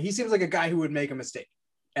character. He seems like a guy who would make a mistake.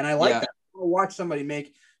 And I like that. I watch somebody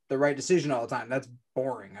make the right decision all the time. That's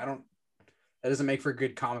boring. That doesn't make for a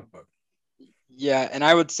good comic book. Yeah. And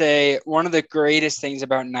I would say one of the greatest things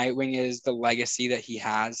about Nightwing is the legacy that he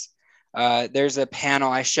has. There's a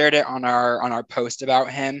panel, I shared it on our post about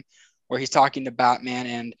him, where he's talking to Batman,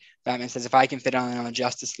 and Batman says, if I can fit on the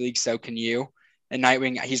Justice League, so can you. And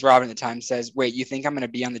Nightwing, he's Robin at the time, says, wait, you think I'm going to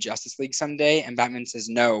be on the Justice League someday? And Batman says,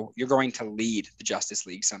 no, you're going to lead the Justice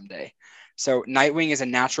League someday. So Nightwing is a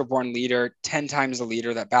natural born leader, 10 times the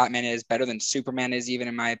leader that Batman is, better than Superman is, even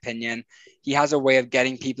in my opinion. He has a way of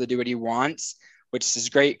getting people to do what he wants, which is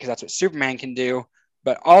great because that's what Superman can do.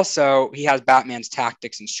 But also he has Batman's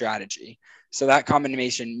tactics and strategy. So that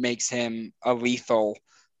combination makes him a lethal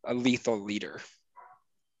leader.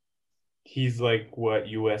 He's like what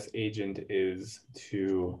U.S. Agent is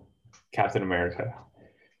to Captain America.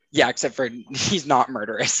 Yeah, except for he's not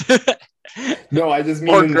murderous. No, I just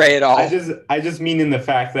mean or gray at all. I just mean in the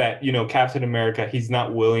fact that, you know, Captain America, he's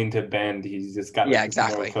not willing to bend. He's just got like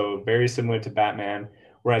this moral code, very similar to Batman.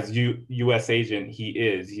 Whereas U.S. Agent,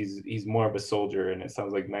 he's more of a soldier, and it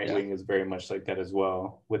sounds like Nightwing is very much like that as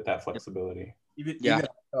well, with that flexibility. Even I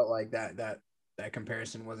felt like that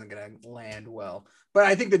comparison wasn't going to land well. But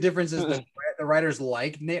I think the difference is that the writers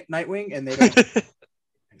like Nightwing, and they don't,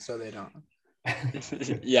 and so they don't.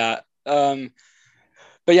 Yeah.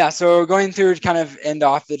 But yeah, so going through to kind of end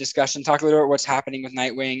off the discussion, talk a little about what's happening with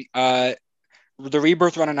Nightwing. The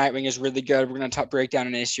Rebirth run of Nightwing is really good. We're going to break down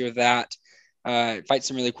an issue of that. Fight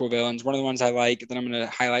some really cool villains. One of the ones I like that I'm going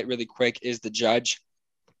to highlight really quick is the Judge.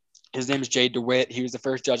 His name is Jay DeWitt. He was the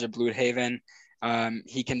first judge of Bloodhaven.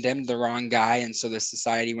 He condemned the wrong guy, and so the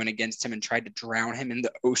society went against him and tried to drown him in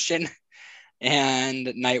the ocean. And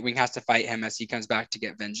Nightwing has to fight him as he comes back to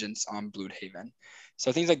get vengeance on Bloodhaven.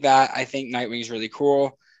 So things like that, I think Nightwing is really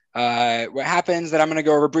cool. What happens that I'm going to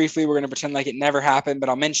go over briefly, we're going to pretend like it never happened, but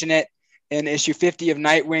I'll mention it. In issue 50 of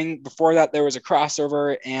Nightwing, before that, there was a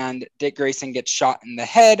crossover, and Dick Grayson gets shot in the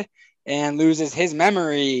head and loses his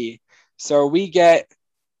memory. So we get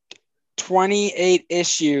 28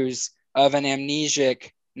 issues of an amnesiac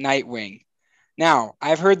Nightwing. Now,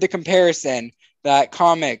 I've heard the comparison that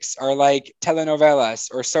comics are like telenovelas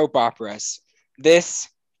or soap operas. This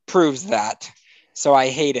proves that. So I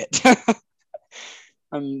hate it.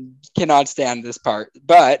 Cannot stand this part.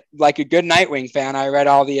 But like a good Nightwing fan, I read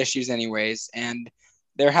all the issues anyways. And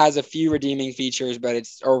there has a few redeeming features, but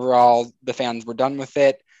it's overall, the fans were done with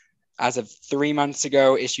it. As of 3 months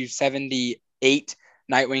ago, issue 78,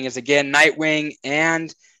 Nightwing is again Nightwing.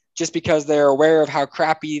 And just because they're aware of how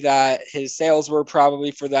crappy that his sales were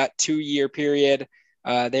probably for that 2-year period,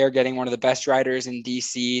 they are getting one of the best writers in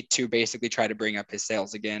DC to basically try to bring up his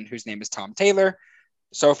sales again, whose name is Tom Taylor.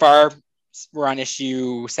 So far, we're on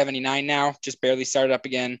issue 79 now, just barely started up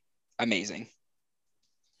again. Amazing.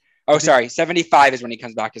 Oh, sorry. 75 is when he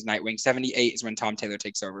comes back as Nightwing. 78 is when Tom Taylor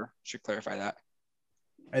takes over. Should clarify that.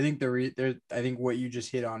 I think I think what you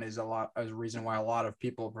just hit on is a reason why a lot of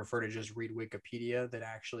people prefer to just read Wikipedia than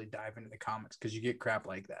actually dive into the comics, because you get crap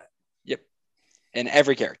like that. Yep. And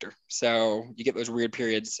every character. So you get those weird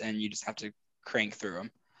periods and you just have to crank through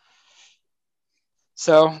them.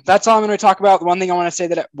 So that's all I'm going to talk about. The one thing I want to say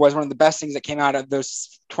that was one of the best things that came out of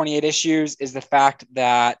those 28 issues is the fact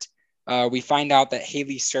that we find out that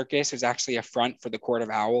Haley Circus was actually a front for the Court of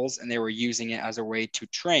Owls, and they were using it as a way to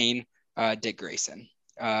train Dick Grayson,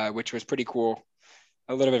 which was pretty cool.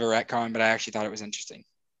 A little bit of a retcon, but I actually thought it was interesting.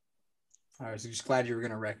 I was just glad you were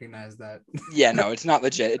going to recognize that. Yeah, no, it's not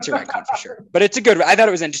legit. It's a retcon for sure, but it's a good. I thought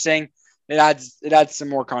it was interesting. It adds some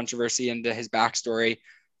more controversy into his backstory.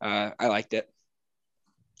 I liked it.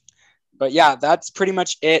 But yeah, that's pretty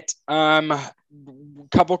much it.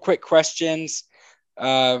 Couple quick questions.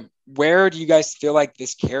 Where do you guys feel like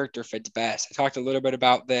this character fits best? I talked a little bit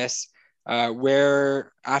about this.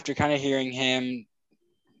 Where, after kind of hearing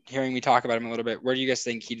me talk about him a little bit, where do you guys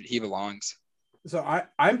think he belongs? So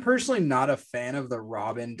I'm personally not a fan of the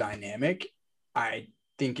Robin dynamic. I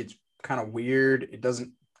think it's kind of weird. It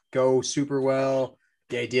doesn't go super well.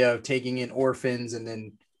 The idea of taking in orphans and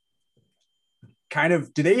then kind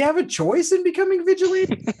of, do they have a choice in becoming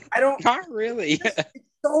vigilante? I don't. Not really.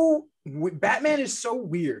 So Batman is so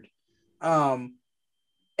weird. And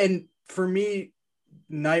for me,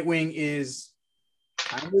 Nightwing is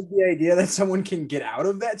kind of the idea that someone can get out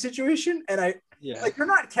of that situation. And like, you're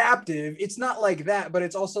not captive. It's not like that, but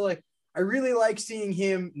it's also like, I really like seeing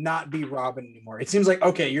him not be Robin anymore. It seems like,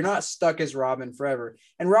 okay, you're not stuck as Robin forever.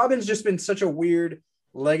 And Robin's just been such a weird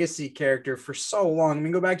legacy character for so long. I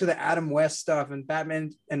mean, go back to the Adam West stuff and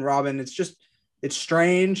Batman and Robin. It's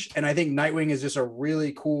strange. And I think Nightwing is just a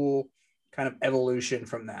really cool kind of evolution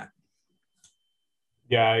from that.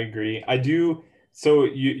 Yeah, I agree. I do. So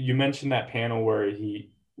you mentioned that panel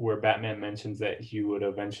where Batman mentions that he would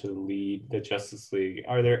eventually lead the Justice League.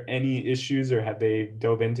 Are there any issues, or have they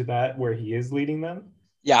dove into that where he is leading them?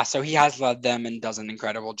 Yeah, so he has led them and does an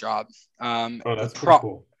incredible job. That's pretty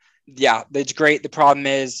cool. Yeah, that's great. The problem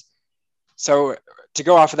is, so to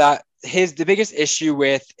go off of that, the biggest issue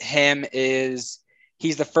with him is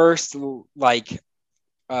he's the first legacy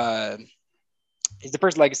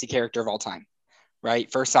character of all time,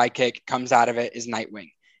 right? First sidekick comes out of it is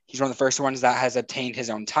Nightwing. He's one of the first ones that has obtained his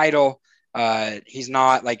own title. He's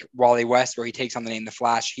not like Wally West where he takes on the name The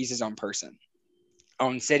Flash. He's his own person,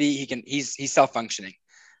 own city. He's self-functioning.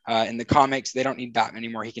 In the comics, they don't need Batman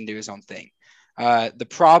anymore. He can do his own thing. The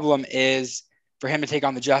problem is for him to take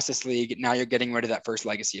on the Justice League. Now you're getting rid of that first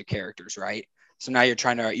legacy of characters, right? So now you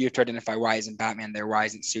have to identify why isn't Batman there? Why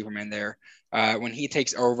isn't Superman there? When he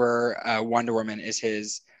takes over, Wonder Woman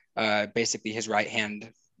is basically his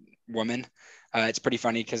right-hand woman. It's pretty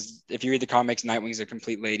funny because if you read the comics, Nightwing's a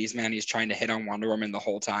complete ladies' man. He's trying to hit on Wonder Woman the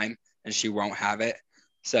whole time, and she won't have it.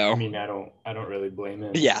 So I mean, I don't really blame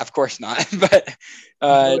him. Yeah, of course not. But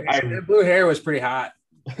the blue hair was pretty hot.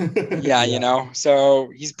 Yeah, so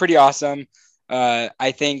he's pretty awesome.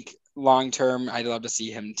 I think long term, I'd love to see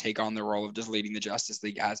him take on the role of just leading the Justice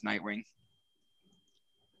League as Nightwing.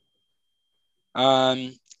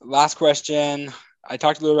 Last question. I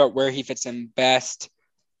talked a little about where he fits in best.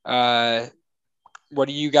 What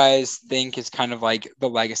do you guys think is kind of like the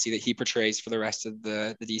legacy that he portrays for the rest of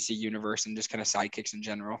the DC universe and just kind of sidekicks in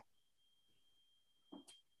general?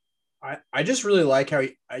 I just really like how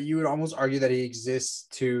you would almost argue that he exists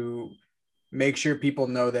to make sure people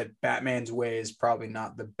know that Batman's way is probably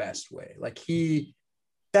not the best way. Like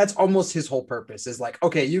that's almost his whole purpose is like,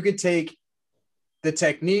 okay, you could take the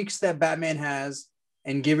techniques that Batman has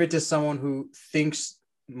and give it to someone who thinks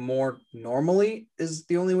more normally is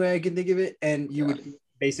the only way I can think of it. And you would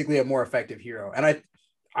basically a more effective hero. And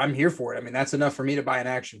I'm here for it. I mean, that's enough for me to buy an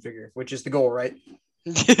action figure, which is the goal, right?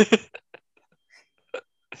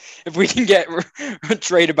 If we can get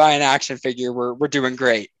Trey to buy an action figure, we're doing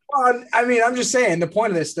great. Well, I mean, I'm just saying the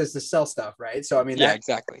point of this is to sell stuff, right? So, I mean,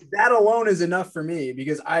 exactly. That alone is enough for me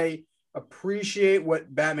because I appreciate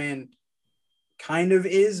what Batman kind of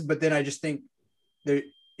is, but then I just think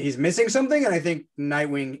he's missing something. And I think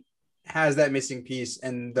Nightwing has that missing piece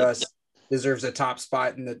and thus deserves a top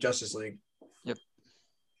spot in the Justice League. Yep.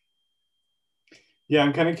 Yeah,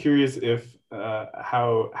 I'm kind of curious if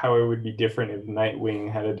how it would be different if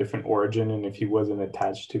Nightwing had a different origin and if he wasn't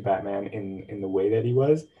attached to Batman in the way that he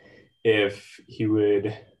was, if he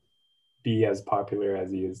would be as popular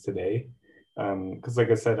as he is today. Because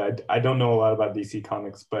like I said, I don't know a lot about DC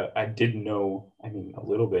Comics, but I did know, I mean, a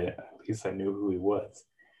little bit. At least I knew who he was.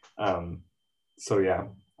 So yeah,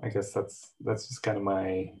 I guess that's just kind of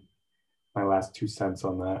my my last 2 cents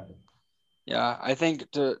on that. Yeah, I think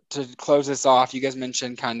to close this off, you guys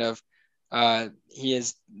mentioned kind of he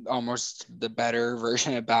is almost the better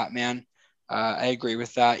version of Batman. I agree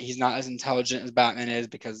with that. He's not as intelligent as Batman is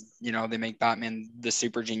because, they make Batman the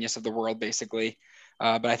super genius of the world, basically.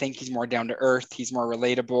 But I think he's more down to earth. He's more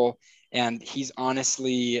relatable. And he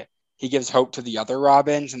gives hope to the other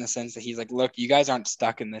Robins in the sense that he's like, look, you guys aren't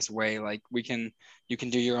stuck in this way. Like you can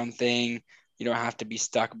do your own thing. You don't have to be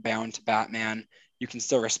stuck bound to Batman. You can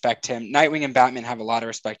still respect him. Nightwing and Batman have a lot of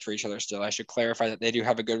respect for each other still. I should clarify that they do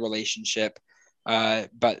have a good relationship,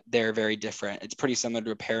 but they're very different. It's pretty similar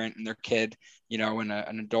to a parent and their kid. When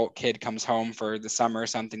an adult kid comes home for the summer or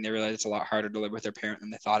something, they realize it's a lot harder to live with their parent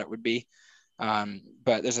than they thought it would be.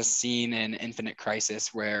 But there's a scene in Infinite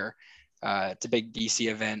Crisis where it's a big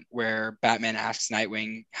DC event where Batman asks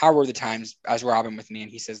Nightwing, how were the times as Robin with me?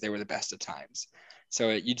 And he says they were the best of times.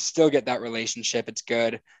 So you'd still get that relationship. It's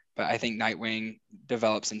good. But I think Nightwing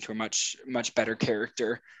develops into a much, much better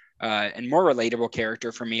character and more relatable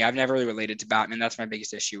character for me. I've never really related to Batman. That's my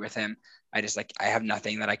biggest issue with him. I have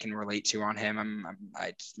nothing that I can relate to on him.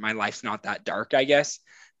 My life's not that dark, I guess.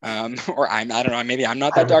 Or I don't know, maybe I'm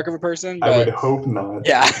not that dark of a person. But I would hope not.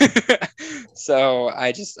 Yeah. So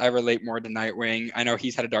I relate more to Nightwing. I know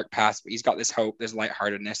he's had a dark past, but he's got this hope, this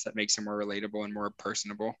lightheartedness that makes him more relatable and more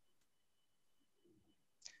personable.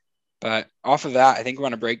 But off of that, I think we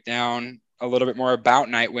want to break down a little bit more about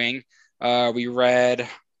Nightwing. We read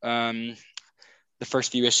the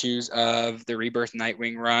first few issues of the Rebirth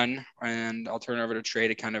Nightwing run, and I'll turn it over to Trey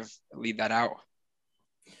to kind of lead that out.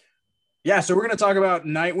 Yeah, so we're going to talk about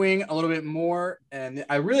Nightwing a little bit more, and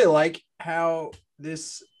I really like how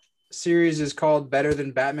this series is called Better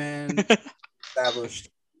Than Batman. Established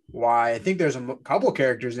why. I think there's a couple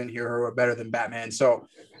characters in here who are better than Batman. So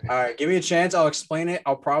give me a chance. I'll explain it.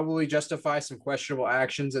 I'll probably justify some questionable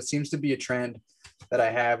actions. That seems to be a trend that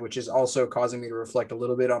I have, which is also causing me to reflect a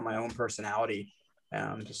little bit on my own personality.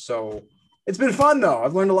 So it's been fun, though.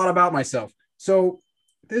 I've learned a lot about myself. So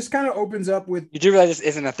this kind of opens up with... You do realize this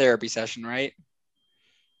isn't a therapy session, right?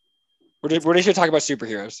 We're just talk about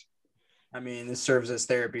superheroes. I mean, this serves as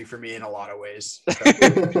therapy for me in a lot of ways.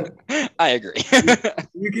 So. I agree.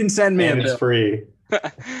 You can send me and a it's bill. free.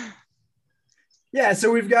 Yeah, so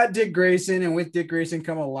we've got Dick Grayson, and with Dick Grayson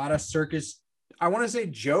come a lot of circus. I want to say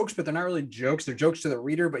jokes, but they're not really jokes. They're jokes to the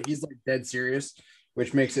reader, but he's like dead serious,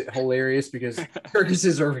 which makes it hilarious because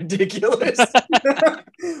circuses are ridiculous.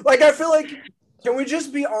 Like, I feel like, can we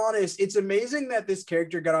just be honest? It's amazing that this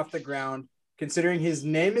character got off the ground, considering his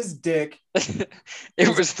name is Dick.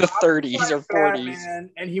 It was the 30s or 40s. Batman,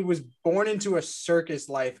 and he was born into a circus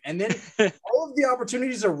life. And then all of the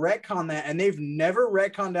opportunities to retcon that, and they've never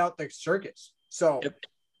retconned out the circus. So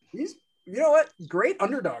he's, you know what? Great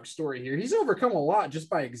underdog story here. He's overcome a lot just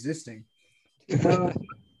by existing. So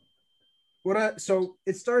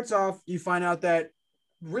it starts off, you find out that,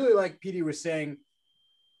 really like PD was saying,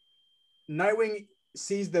 Nightwing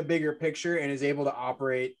sees the bigger picture and is able to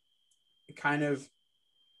operate kind of,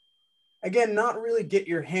 again, not really get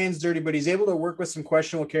your hands dirty, but he's able to work with some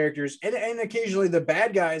questionable characters and occasionally the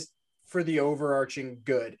bad guys for the overarching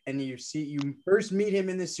good. And you first meet him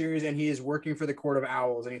in this series, and he is working for the Court of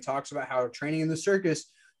Owls, and he talks about how training in the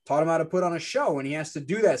circus taught him how to put on a show, and he has to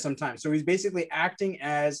do that sometimes. So he's basically acting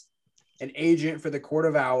as an agent for the Court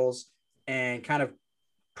of Owls and kind of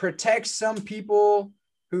protects some people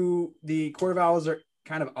who the Court of Owls are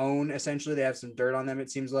kind of own. Essentially, they have some dirt on them, it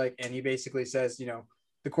seems like. And he basically says,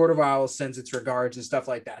 the Court of Owls sends its regards and stuff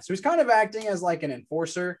like that. So he's kind of acting as like an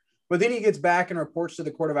enforcer, but then he gets back and reports to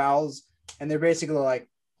the Court of Owls, and they're basically like,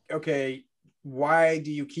 okay, why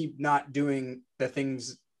do you keep not doing the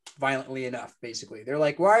things violently enough? Basically, they're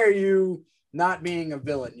like, why are you not being a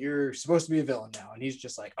villain? You're supposed to be a villain now. And he's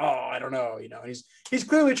just like, oh, I don't know. He's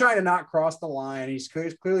clearly trying to not cross the line. He's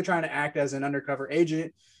clearly trying to act as an undercover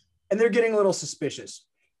agent, and they're getting a little suspicious.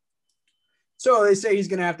 So they say he's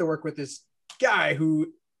going to have to work with this guy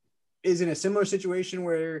who is in a similar situation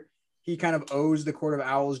where he kind of owes the Court of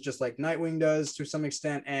Owls just like Nightwing does to some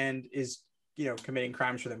extent, and is, committing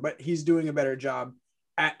crimes for them, but he's doing a better job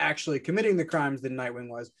at actually committing the crimes than Nightwing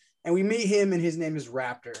was. And we meet him, and his name is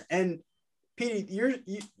Raptor. And Petey, you're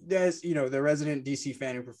as the resident DC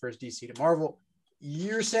fan who prefers DC to Marvel,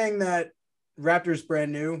 you're saying that Raptor's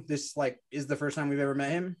brand new. This is the first time we've ever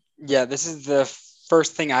met him. Yeah, this is the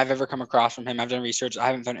first thing I've ever come across from him. I've done research. I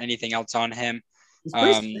haven't found anything else on him.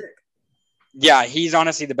 Yeah, he's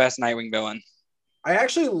honestly the best Nightwing villain. I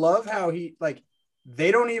actually love how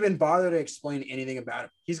they don't even bother to explain anything about him.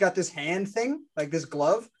 He's got this hand thing, like this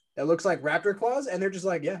glove that looks like raptor claws, and they're just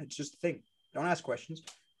like, yeah, it's just a thing. Don't ask questions.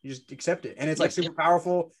 You just accept it. And it's like super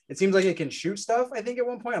powerful. It seems like it can shoot stuff, I think, at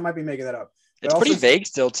one point. I might be making that up. It's pretty vague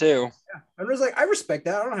still, too. Yeah. I was like, I respect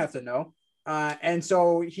that. I don't have to know. And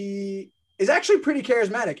so he is actually pretty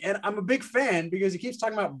charismatic. And I'm a big fan because he keeps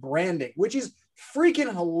talking about branding, which is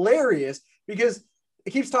freaking hilarious because it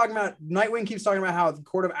keeps talking about Nightwing keeps talking about how the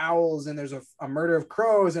Court of Owls and there's a murder of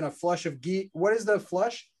crows and a flush of geek. What is the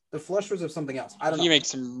flush? The flush was of something else. I don't know. You make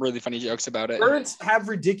some really funny jokes about it. Birds have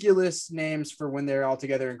ridiculous names for when they're all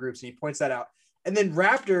together in groups, and he points that out. And then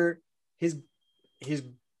Raptor, his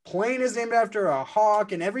plane is named after a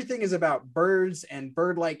hawk, and everything is about birds and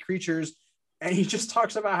bird-like creatures. And he just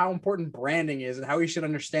talks about how important branding is and how he should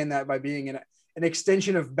understand that by being an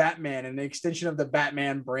extension of Batman and an extension of the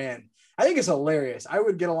Batman brand. I think it's hilarious. I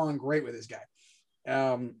would get along great with this guy.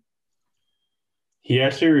 He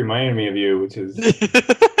actually reminded me of you, which is...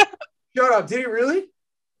 Shut up. Did he really?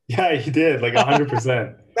 Yeah, he did, like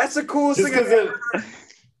 100%. That's the coolest Just thing.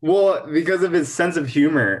 Because of his sense of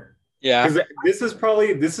humor. Yeah. Because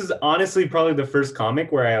this is honestly probably the first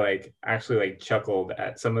comic where I actually chuckled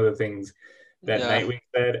at some of the things that Nightwing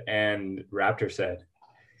said and Raptor said.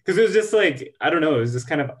 Because it was just I don't know, it was just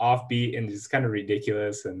kind of offbeat and just kind of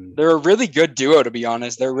ridiculous. And they're a really good duo, to be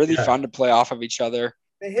honest. They're really fun to play off of each other.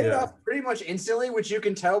 They hit it off pretty much instantly, which you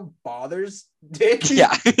can tell bothers Dick.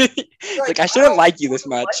 Yeah. I shouldn't like you this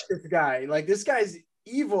much. This guy, this guy's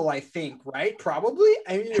evil, I think, right? Probably.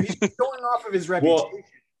 I mean, he's going off of his reputation. Well,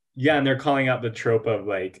 yeah, and they're calling out the trope of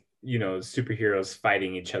superheroes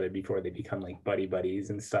fighting each other before they become buddy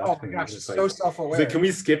buddies and stuff. Oh my gosh, it's so self-aware. Can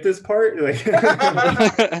we skip this part?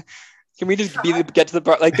 Can we just get to the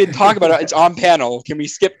part? They talk about it. It's on panel. Can we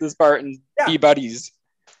skip this part and be buddies?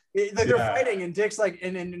 They're fighting, and Dick's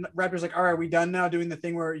and Raptor's all right, we done now doing the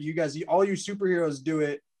thing where you guys, all you superheroes do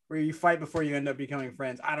it, where you fight before you end up becoming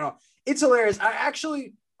friends. I don't know. It's hilarious. I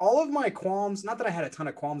actually, all of my qualms, not that I had a ton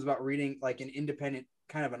of qualms about reading an independent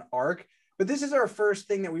kind of an arc, but this is our first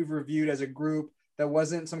thing that we've reviewed as a group that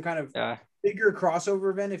wasn't some kind of bigger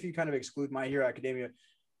crossover event, if you kind of exclude My Hero Academia.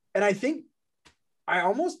 And I think I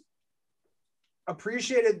almost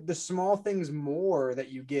appreciated the small things more that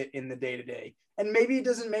you get in the day-to-day. And maybe it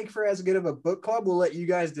doesn't make for as good of a book club. We'll let you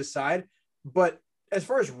guys decide. But as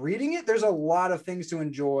far as reading it, there's a lot of things to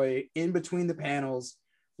enjoy in between the panels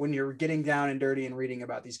when you're getting down and dirty and reading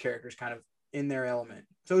about these characters kind of in their element.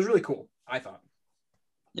 So it was really cool, I thought.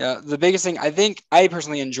 Yeah, the biggest thing, I think I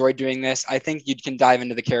personally enjoyed doing this. I think you can dive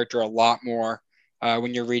into the character a lot more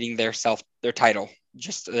when you're reading their title,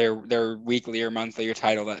 just their weekly or monthly or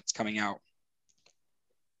title that's coming out.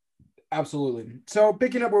 Absolutely. So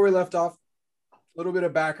picking up where we left off, a little bit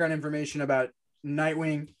of background information about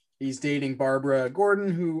Nightwing. He's dating Barbara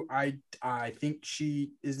Gordon, who I think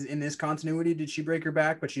she is in this continuity. Did she break her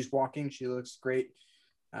back? But she's walking. She looks great.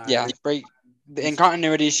 In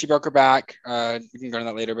continuity, she broke her back. We can go into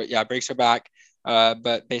that later, but breaks her back.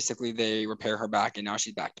 But basically, they repair her back, and now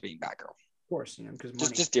she's back to being Batgirl. Of course, because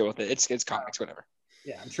just deal with it. It's comics, whatever.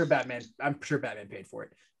 Yeah, I'm sure Batman paid for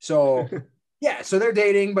it. So. Yeah, so they're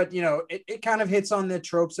dating, but, it kind of hits on the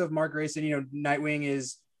tropes of Mark Grayson. Nightwing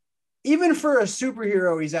is, even for a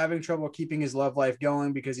superhero, he's having trouble keeping his love life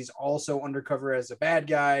going because he's also undercover as a bad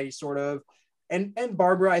guy, sort of. And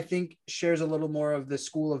Barbara, I think, shares a little more of the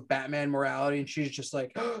school of Batman morality, and she's just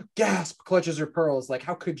gasp, clutches her pearls.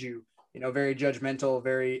 How could you? Very judgmental,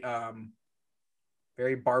 very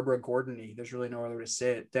very Barbara Gordon-y. There's really no other way to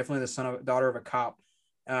say it. Definitely the daughter of a cop.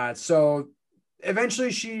 So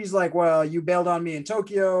eventually she's well, you bailed on me in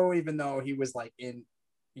Tokyo, even though he was in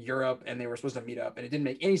Europe and they were supposed to meet up, and it didn't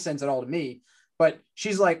make any sense at all to me. But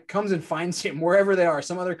she's comes and finds him wherever they are,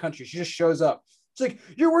 some other country. She just shows up. She's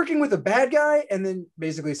you're working with a bad guy, and then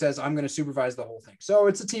basically says, I'm going to supervise the whole thing. So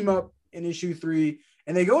it's a team up in issue 3,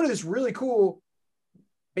 and they go into this really cool,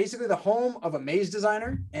 basically the home of a maze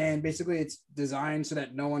designer, and basically it's designed so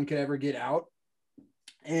that no one could ever get out.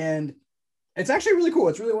 And it's actually really cool.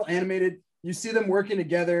 It's really well animated. You see them working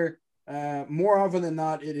together. More often than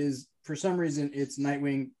not, it is, for some reason, it's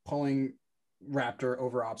Nightwing pulling Raptor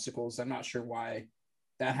over obstacles. I'm not sure why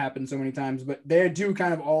that happens so many times, but they do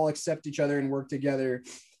kind of all accept each other and work together.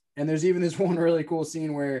 And there's even this one really cool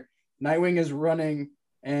scene where Nightwing is running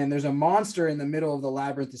and there's a monster in the middle of the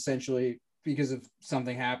labyrinth, essentially, because of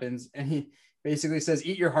something happens. And he basically says,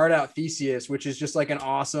 "Eat your heart out, Theseus," which is just an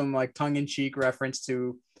awesome, tongue-in-cheek reference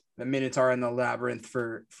to the Minotaur in the labyrinth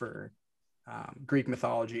for Greek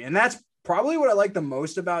mythology. And that's probably what I like the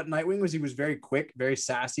most about Nightwing, was he was very quick, very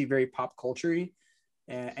sassy, very pop culture-y,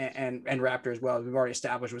 and Raptor as well, as we've already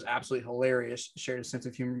established, was absolutely hilarious, shared a sense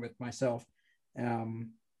of humor with myself.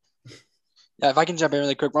 Yeah, if I can jump in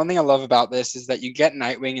really quick, one thing I love about this is that you get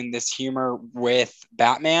Nightwing in this humor with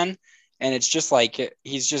Batman, and it's just like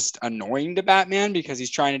he's just annoying to Batman because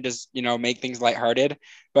he's trying to just, make things lighthearted.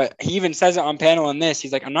 But he even says it on panel in this.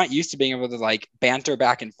 He's like, I'm not used to being able to like banter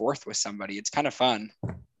back and forth with somebody. It's kind of fun.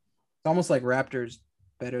 It's almost like Raptor's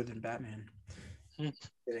better than Batman.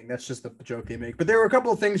 Kidding. That's just the joke they make. But there were a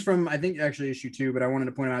couple of things from, I think, actually issue 2, but I wanted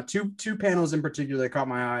to point out two panels in particular that caught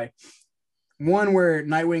my eye. One where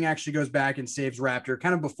Nightwing actually goes back and saves Raptor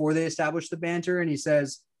kind of before they establish the banter. And he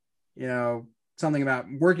says, something about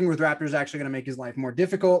working with Raptor is actually going to make his life more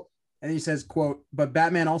difficult. And he says, quote, but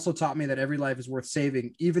Batman also taught me that every life is worth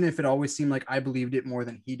saving, even if it always seemed like I believed it more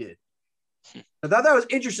than he did. I thought that was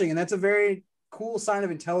interesting. And that's a very cool sign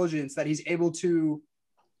of intelligence that he's able to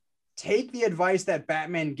take the advice that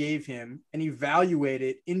Batman gave him and evaluate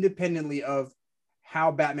it independently of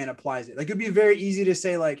how Batman applies it. Like, it'd be very easy to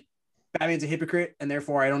say, like, Batman's a hypocrite and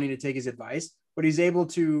therefore I don't need to take his advice, but he's able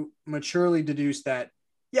to maturely deduce that,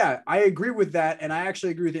 yeah, I agree with that. And I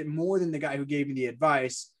actually agree with it more than the guy who gave me the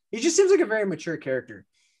advice. He just seems like a very mature character.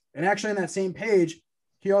 And actually in that same page,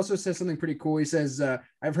 he also says something pretty cool. He says,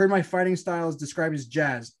 I've heard my fighting style is described as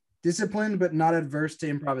jazz, disciplined, but not adverse to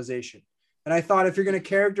improvisation. And I thought if you're going to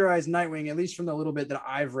characterize Nightwing, at least from the little bit that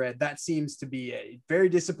I've read, that seems to be a very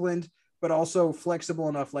disciplined, but also flexible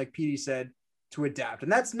enough, like Petey said, to adapt.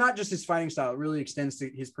 And that's not just his fighting style. It really extends to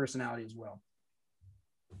his personality as well.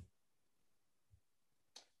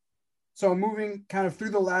 So moving kind of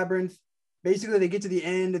through the labyrinth, basically they get to the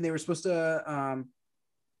end and they were supposed to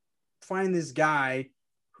find this guy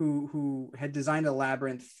who had designed a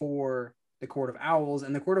labyrinth for the Court of Owls.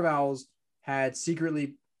 And the Court of Owls had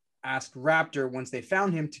secretly asked Raptor, once they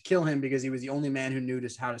found him, to kill him because he was the only man who knew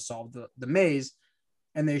just how to solve the maze.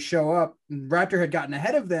 And they show up. Raptor had gotten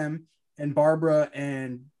ahead of them, and Barbara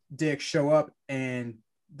and Dick show up, and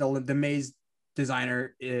the maze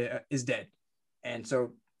designer is dead. And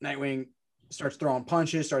so Nightwing starts throwing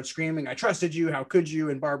punches, starts screaming, I trusted you, how could you?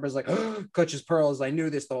 And Barbara's like, oh, clutches pearls, I knew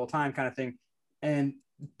this the whole time, kind of thing. And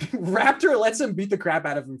Raptor lets him beat the crap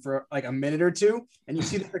out of him for like a minute or two. And you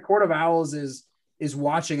see that the Court of Owls is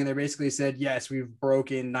watching, and they basically said, yes, we've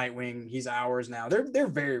broken Nightwing, he's ours now. They're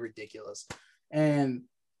very ridiculous. And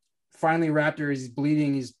finally Raptor is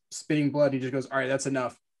bleeding, he's spitting blood, he just goes, all right, that's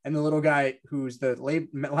enough. And the little guy who's the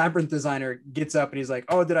labyrinth designer gets up and he's like,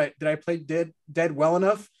 oh, did I play dead well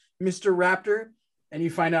enough, Mr. Raptor? And you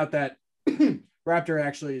find out that Raptor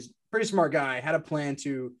actually is a pretty smart guy, had a plan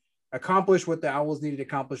to accomplish what the Owls needed to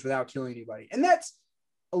accomplish without killing anybody. And that's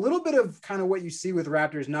a little bit of kind of what you see with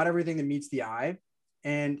Raptor, is not everything that meets the eye.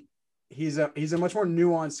 And he's a much more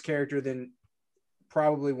nuanced character than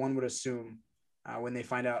probably one would assume when they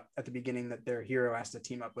find out at the beginning that their hero has to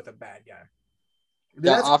team up with a bad guy.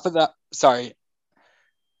 Yeah, off of that,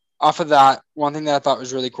 one thing that I thought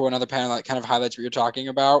was really cool, another panel that kind of highlights what you're talking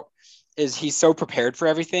about, is he's so prepared for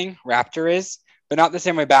everything, Raptor is, but not the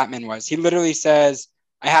same way Batman was. He literally says,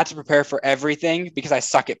 I had to prepare for everything because I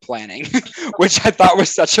suck at planning, which I thought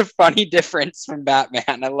was such a funny difference from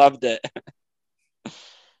Batman. I loved it.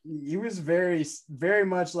 He was very, very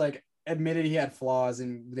much like admitted he had flaws,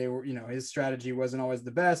 and they were, his strategy wasn't always the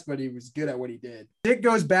best, but he was good at what he did. Dick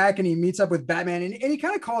goes back and he meets up with Batman, and he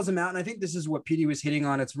kind of calls him out. And I think this is what Petey was hitting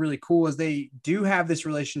on. It's really cool, is they do have this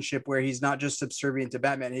relationship where he's not just subservient to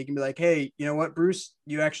Batman. He can be like, hey, you know what, Bruce,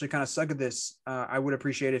 you actually kind of suck at this. I would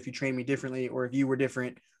appreciate it if you trained me differently, or if you were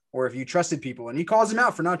different, or if you trusted people. And he calls him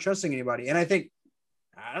out for not trusting anybody. And I think,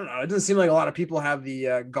 I don't know, it doesn't seem like a lot of people have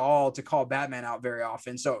the gall to call Batman out very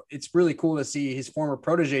often. So it's really cool to see his former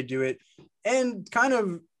protege do it, and kind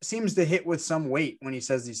of seems to hit with some weight when he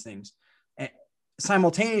says these things. And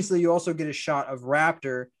simultaneously, you also get a shot of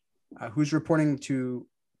Raptor, who's reporting to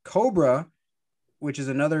Cobra, which is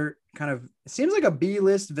another kind of, it seems like a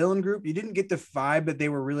B-list villain group. You didn't get the vibe that they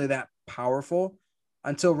were really that powerful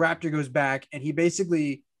until Raptor goes back, and he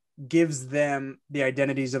basically gives them the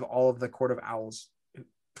identities of all of the Court of Owls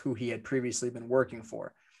who he had previously been working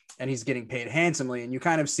for, and he's getting paid handsomely. And you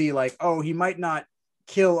kind of see like, oh, he might not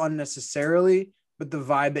kill unnecessarily, but the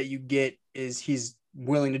vibe that you get is he's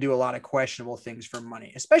willing to do a lot of questionable things for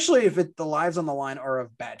money, especially if the lives on the line are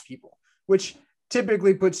of bad people, which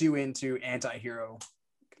typically puts you into anti-hero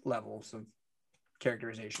levels of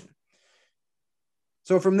characterization.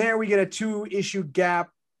 So from there, we get a 2-issue gap,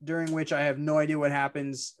 during which I have no idea what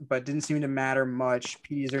happens, but didn't seem to matter much.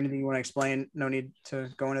 Petey, is there anything you want to explain? No need to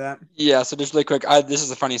go into that. Yeah, so just really quick, this is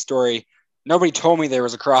a funny story. Nobody told me there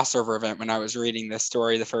was a crossover event when I was reading this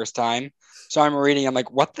story the first time. So I'm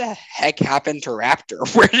like, what the heck happened to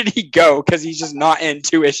Raptor? Where did he go? Because he's just not in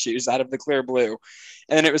 2 issues out of the clear blue.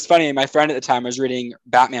 And then it was funny, my friend at the time was reading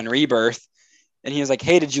Batman Rebirth, And he was like,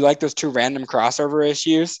 hey, did you like those 2 random crossover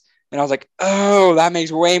issues? And I was like, oh, that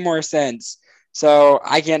makes way more sense. So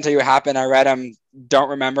I can't tell you what happened. I read them, don't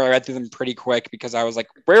remember. I read through them pretty quick because I was like,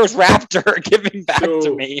 where's Raptor? Give him back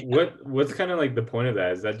to me. What's kind of like the point of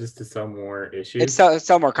that? Is that just to sell more issues? It's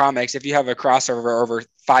sell more comics. If you have a crossover over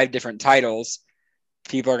 5 different titles,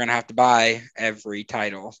 people are going to have to buy every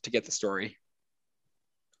title to get the story.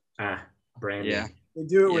 Branding. Yeah. They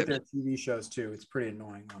do it with their TV shows too. It's pretty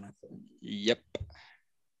annoying, honestly. Yep.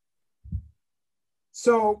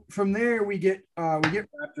 So from there we get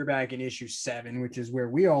Raptor back in issue 7, which is where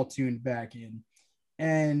we all tuned back in,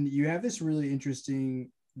 and you have this really interesting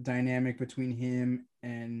dynamic between him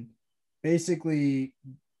and basically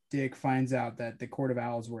Dick finds out that the Court of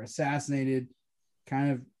Owls were assassinated.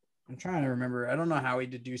 I'm trying to remember. I don't know how he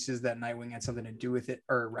deduces that Nightwing had something to do with it,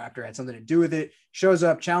 or Raptor had something to do with it. Shows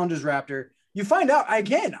up, challenges Raptor. You find out,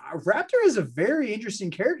 again, Raptor is a very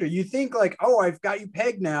interesting character. You think like, oh, I've got you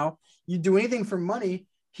pegged now. You do anything for money.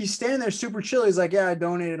 He's standing there super chill. He's like, yeah, I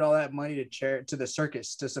donated all that money to the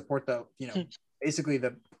circus to support the, basically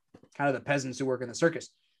the kind of the peasants who work in the circus.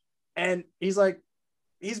 And he's like,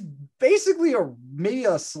 he's basically maybe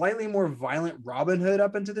a slightly more violent Robin Hood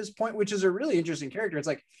up until this point, which is a really interesting character. It's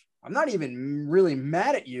like, I'm not even really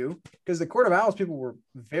mad at you because the Court of Owls people were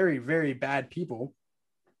very, very bad people.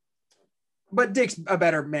 But Dick's a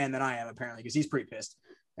better man than I am, apparently, because he's pretty pissed.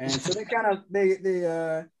 And so they kind of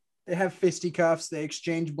they have fisticuffs, they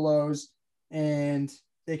exchange blows, and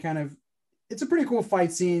it's a pretty cool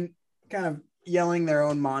fight scene, kind of yelling their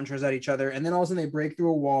own mantras at each other. And then all of a sudden they break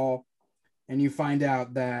through a wall, and you find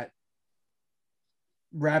out that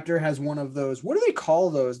Raptor has one of those, what do they call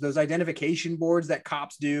those identification boards that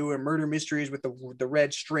cops do, or murder mysteries with the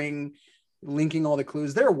red string linking all the clues.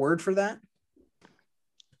 Is there a word for that?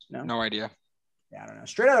 No idea. Yeah, I don't know.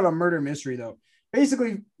 Straight out of a murder mystery, though.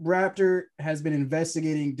 Basically, Raptor has been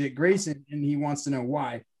investigating Dick Grayson, and he wants to know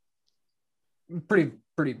why. Pretty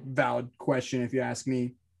valid question, if you ask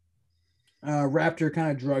me. Raptor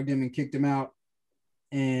kind of drugged him and kicked him out,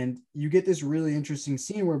 and you get this really interesting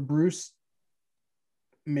scene where Bruce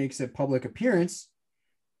makes a public appearance,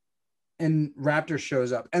 and Raptor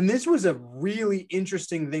shows up. And this was a really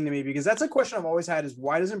interesting thing to me, because that's a question I've always had, is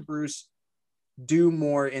why doesn't Bruce do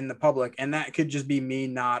more in the public? And that could just be me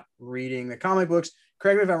not reading the comic books.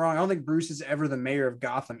 Correct me if I'm wrong. I don't think Bruce is ever the mayor of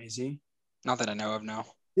Gotham, is he? Not that I know of, no.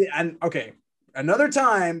 Yeah, and okay, another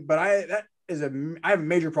time, but I have a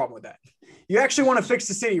major problem with that. You actually want to fix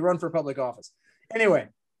the city, run for public office. Anyway,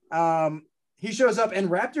 he shows up, and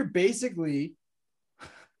Raptor basically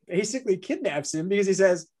kidnaps him, because he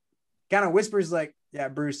says, kind of whispers like, yeah,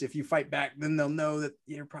 Bruce, if you fight back, then they'll know that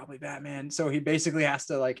you're probably Batman. So he basically has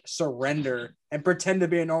to like surrender and pretend to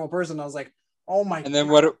be a normal person. I was like, oh my. And then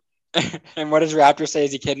what does Raptor say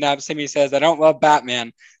as he kidnaps him? He says, I don't love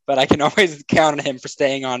Batman, but I can always count on him for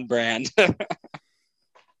staying on brand.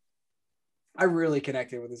 I really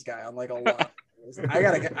connected with this guy on like a lot.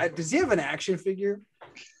 Does he have an action figure?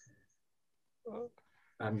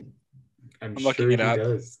 I'm looking sure it he up.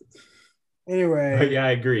 does. Anyway. But yeah,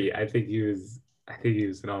 I agree. I think he was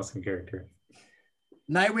an awesome character.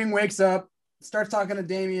 Nightwing wakes up, starts talking to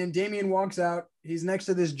Damian. Damian walks out. He's next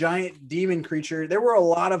to this giant demon creature. There were a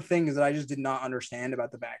lot of things that I just did not understand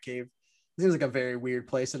about the Batcave. It seems like a very weird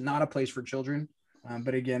place and not a place for children.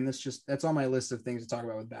 But again, that's on my list of things to talk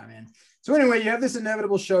about with Batman. So anyway, you have this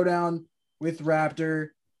inevitable showdown with Raptor.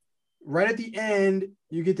 Right at the end,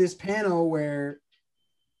 you get this panel where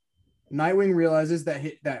Nightwing realizes that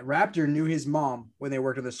Raptor knew his mom when they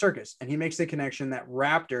worked at the circus, and he makes the connection that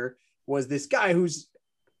Raptor was this guy whose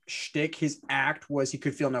shtick, his act was he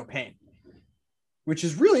could feel no pain, which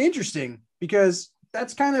is really interesting because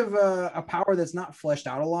that's kind of a power that's not fleshed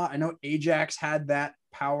out a lot. I know Ajax had that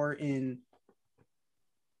power in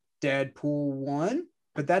Deadpool 1,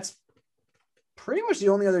 but that's pretty much the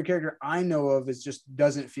only other character I know of is just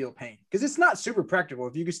doesn't feel pain, because it's not super practical.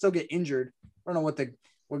 If you could still get injured, I don't know what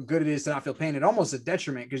good it is to not feel pain. It almost a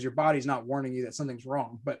detriment because your body's not warning you that something's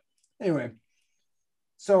wrong. But anyway,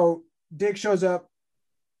 so Dick shows up,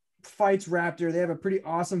 fights Raptor. They have a pretty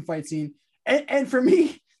awesome fight scene. And for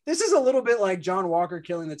me, this is a little bit like John Walker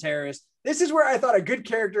killing the terrorist. This is where I thought a good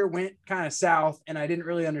character went kind of south, and I didn't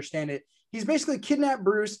really understand it. He's basically kidnapped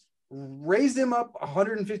Bruce, raised him up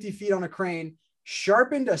 150 feet on a crane,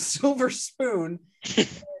 sharpened a silver spoon,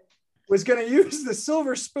 was going to use the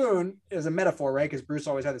silver spoon as a metaphor, right? Because Bruce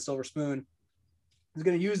always had the silver spoon. He's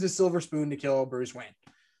going to use the silver spoon to kill Bruce Wayne.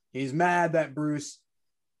 He's mad that Bruce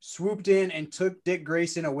swooped in and took Dick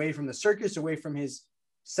Grayson away from the circus, away from his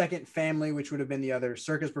second family, which would have been the other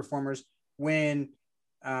circus performers, when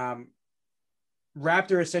Raptor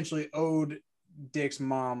essentially owed Dick's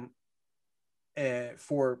mom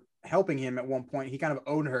for helping him at one point. He kind of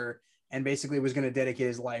owed her and basically was going to dedicate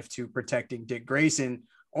his life to protecting Dick Grayson,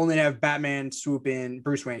 only to have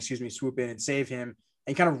Bruce Wayne swoop in and save him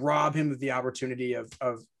and kind of rob him of the opportunity of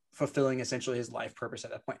fulfilling essentially his life purpose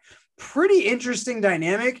at that point. Pretty interesting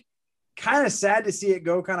dynamic. Kind of sad to see it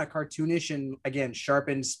go kind of cartoonish and again,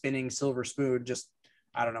 sharpened, spinning silver spoon. Just,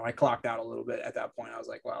 I don't know. I clocked out a little bit at that point. I was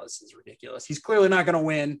like, wow, this is ridiculous. He's clearly not going to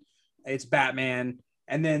win. It's Batman.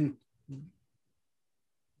 And then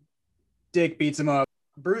Dick beats him up.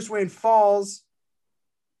 Bruce Wayne falls.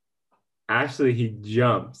 Actually, he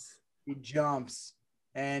jumps.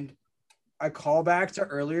 And a callback to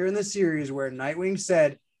earlier in the series where Nightwing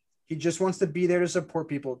said he just wants to be there to support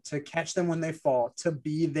people, to catch them when they fall, to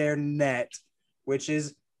be their net, which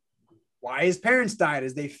is why his parents died,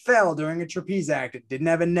 as they fell during a trapeze act. It didn't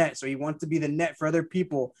have a net, so he wants to be the net for other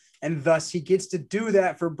people. And thus he gets to do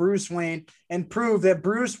that for Bruce Wayne and prove that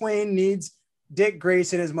Bruce Wayne needs Dick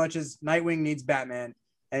Grayson as much as Nightwing needs Batman.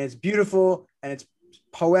 And it's beautiful and it's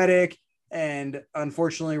poetic. And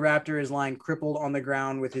unfortunately, Raptor is lying crippled on the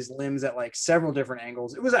ground with his limbs at like several different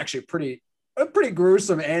angles. It was actually a pretty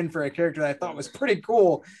gruesome end for a character that I thought was pretty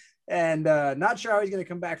cool. And not sure how he's going to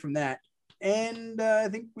come back from that. And I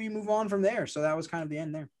think we move on from there. So that was kind of the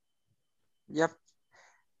end there. Yep.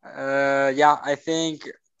 Yeah, I think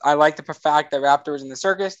I like the fact that Raptor was in the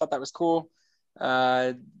circus. Thought that was cool.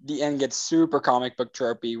 The end gets super comic book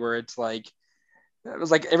tropey where it's like, it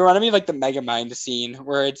was like, it reminded me of like the Megamind scene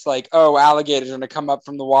where it's like, oh, alligators are going to come up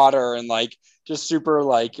from the water and like just super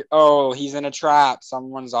like, oh, he's in a trap.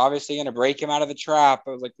 Someone's obviously going to break him out of the trap.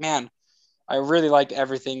 I was like, man, I really liked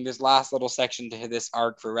everything. This last little section to this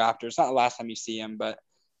arc for Raptor. It's not the last time you see him, but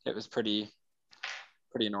it was pretty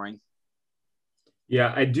annoying.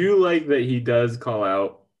 Yeah, I do like that he does call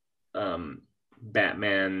out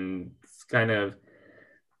Batman's kind of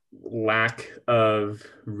lack of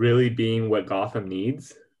really being what Gotham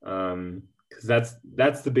needs. Because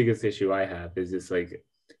that's the biggest issue I have is just like,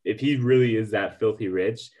 if he really is that filthy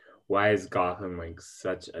rich, why is Gotham like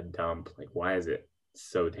such a dump? Like, why is it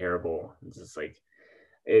so terrible? It's just like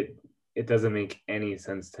it doesn't make any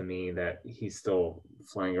sense to me that he's still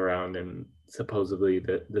flying around and supposedly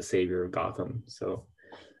the savior of Gotham. So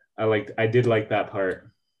I did like that part.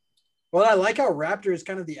 Well, I like how Raptor is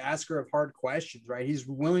kind of the asker of hard questions, right? He's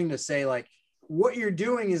willing to say like, what you're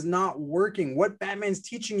doing is not working. What Batman's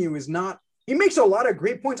teaching you is not. He makes a lot of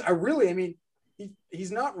great points.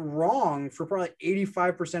 He's not wrong for probably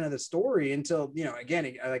 85% of the story until,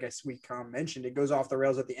 again, like we mentioned, it goes off the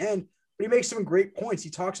rails at the end, but he makes some great points. He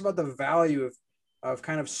talks about the value of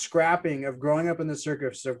kind of scrapping, of growing up in the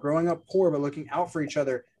circus, of growing up poor, but looking out for each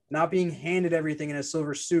other, not being handed everything in a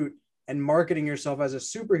silver suit and marketing yourself as a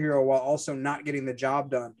superhero while also not getting the job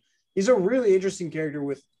done. He's a really interesting character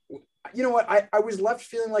with, you know what? I was left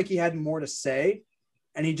feeling like he had more to say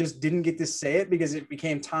and he just didn't get to say it because it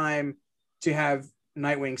became time to have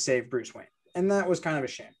Nightwing save Bruce Wayne. And that was kind of a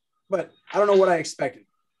shame, but I don't know what I expected.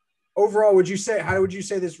 Overall, how would you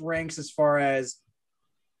say this ranks as far as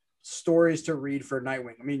stories to read for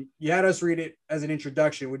Nightwing? I mean, you had us read it as an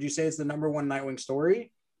introduction. Would you say it's the number one Nightwing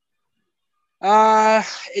story?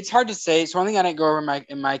 It's hard to say. So one thing I didn't go over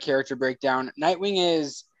in my character breakdown, Nightwing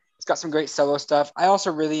it's got some great solo stuff. I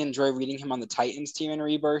also really enjoy reading him on the Titans team in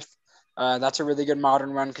Rebirth. That's a really good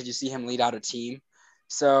modern run because you see him lead out a team.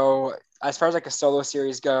 So as far as like a solo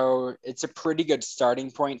series go, it's a pretty good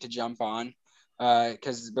starting point to jump on.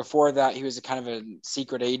 Because before that, he was a kind of a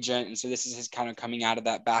secret agent. And so this is his kind of coming out of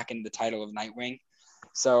that back into the title of Nightwing.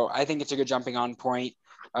 So I think it's a good jumping on point.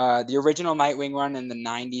 The original Nightwing run in the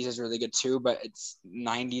 90s is really good too, but it's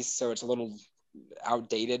 90s, so it's a little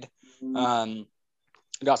outdated.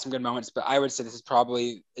 Got some good moments, but I would say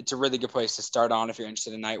it's a really good place to start on if you're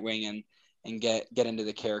interested in Nightwing and get into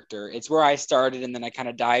the character. It's where I started, and then I kind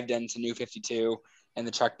of dived into New 52 and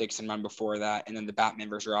the Chuck Dixon run before that, and then the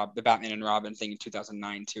Batman and Robin thing in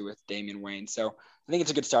 2009 too with Damian Wayne. So I think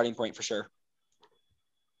it's a good starting point for sure.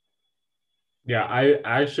 Yeah, I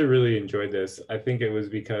actually really enjoyed this. I think it was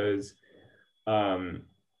because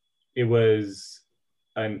it was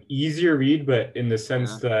an easier read, but in the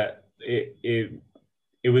sense that it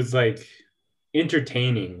was like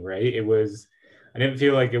entertaining, right? I didn't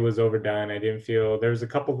feel like it was overdone. I didn't feel, there was a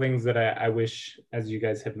couple things that I wish, as you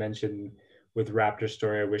guys have mentioned with Raptor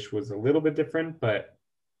story, I wish was a little bit different, but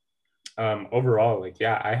overall, like,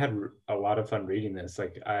 yeah, I had a lot of fun reading this.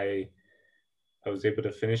 Like I was able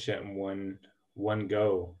to finish it in one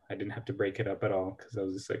go. I didn't have to break it up at all because I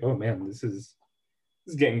was just like, oh man, this is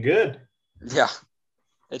getting good. Yeah,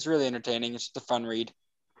 it's really entertaining. It's just a fun read.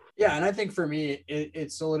 Yeah, and I think for me,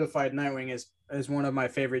 it solidified Nightwing as one of my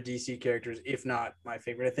favorite DC characters, if not my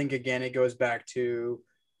favorite. I think again, it goes back to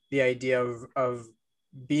the idea of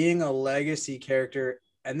being a legacy character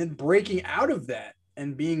and then breaking out of that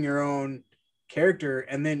and being your own character,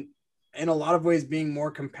 and then in a lot of ways being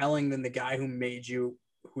more compelling than the guy who made you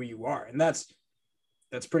who you are. And that's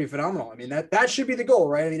pretty phenomenal. I mean, that should be the goal,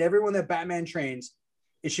 right? I mean, everyone that Batman trains,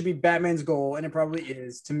 it should be Batman's goal, and it probably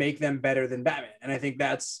is, to make them better than Batman. And I think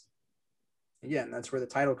that's where the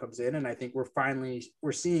title comes in. And I think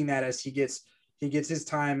we're seeing that as he gets his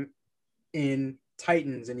time in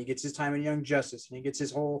Titans, and he gets his time in Young Justice, and he gets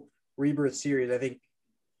his whole Rebirth series. I think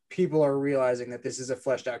people are realizing that this is a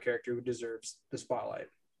fleshed out character who deserves the spotlight.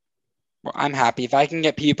 Well, I'm happy if I can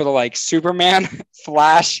get people to like Superman,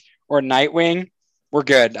 Flash, or Nightwing. We're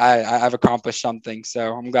good. I've accomplished something,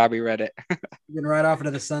 so I'm glad we read it. You're getting right off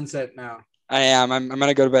into the sunset now. I am. I'm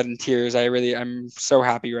gonna go to bed in tears. I'm so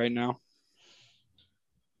happy right now.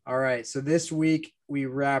 All right, so this week we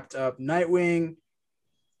wrapped up Nightwing,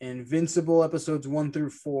 Invincible episodes 1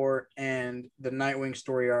 through 4, and the Nightwing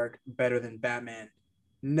story arc, Better Than Batman.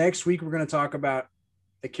 Next week, we're going to talk about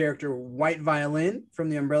the character White Violin from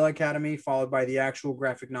the Umbrella Academy, followed by the actual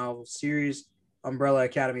graphic novel series, Umbrella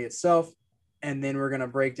Academy itself. And then we're going to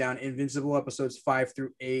break down Invincible episodes 5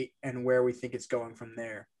 through 8 and where we think it's going from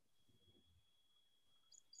there.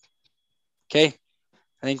 Okay.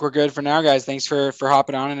 I think we're good for now, guys. Thanks for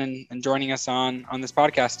hopping on and joining us on this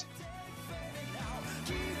podcast.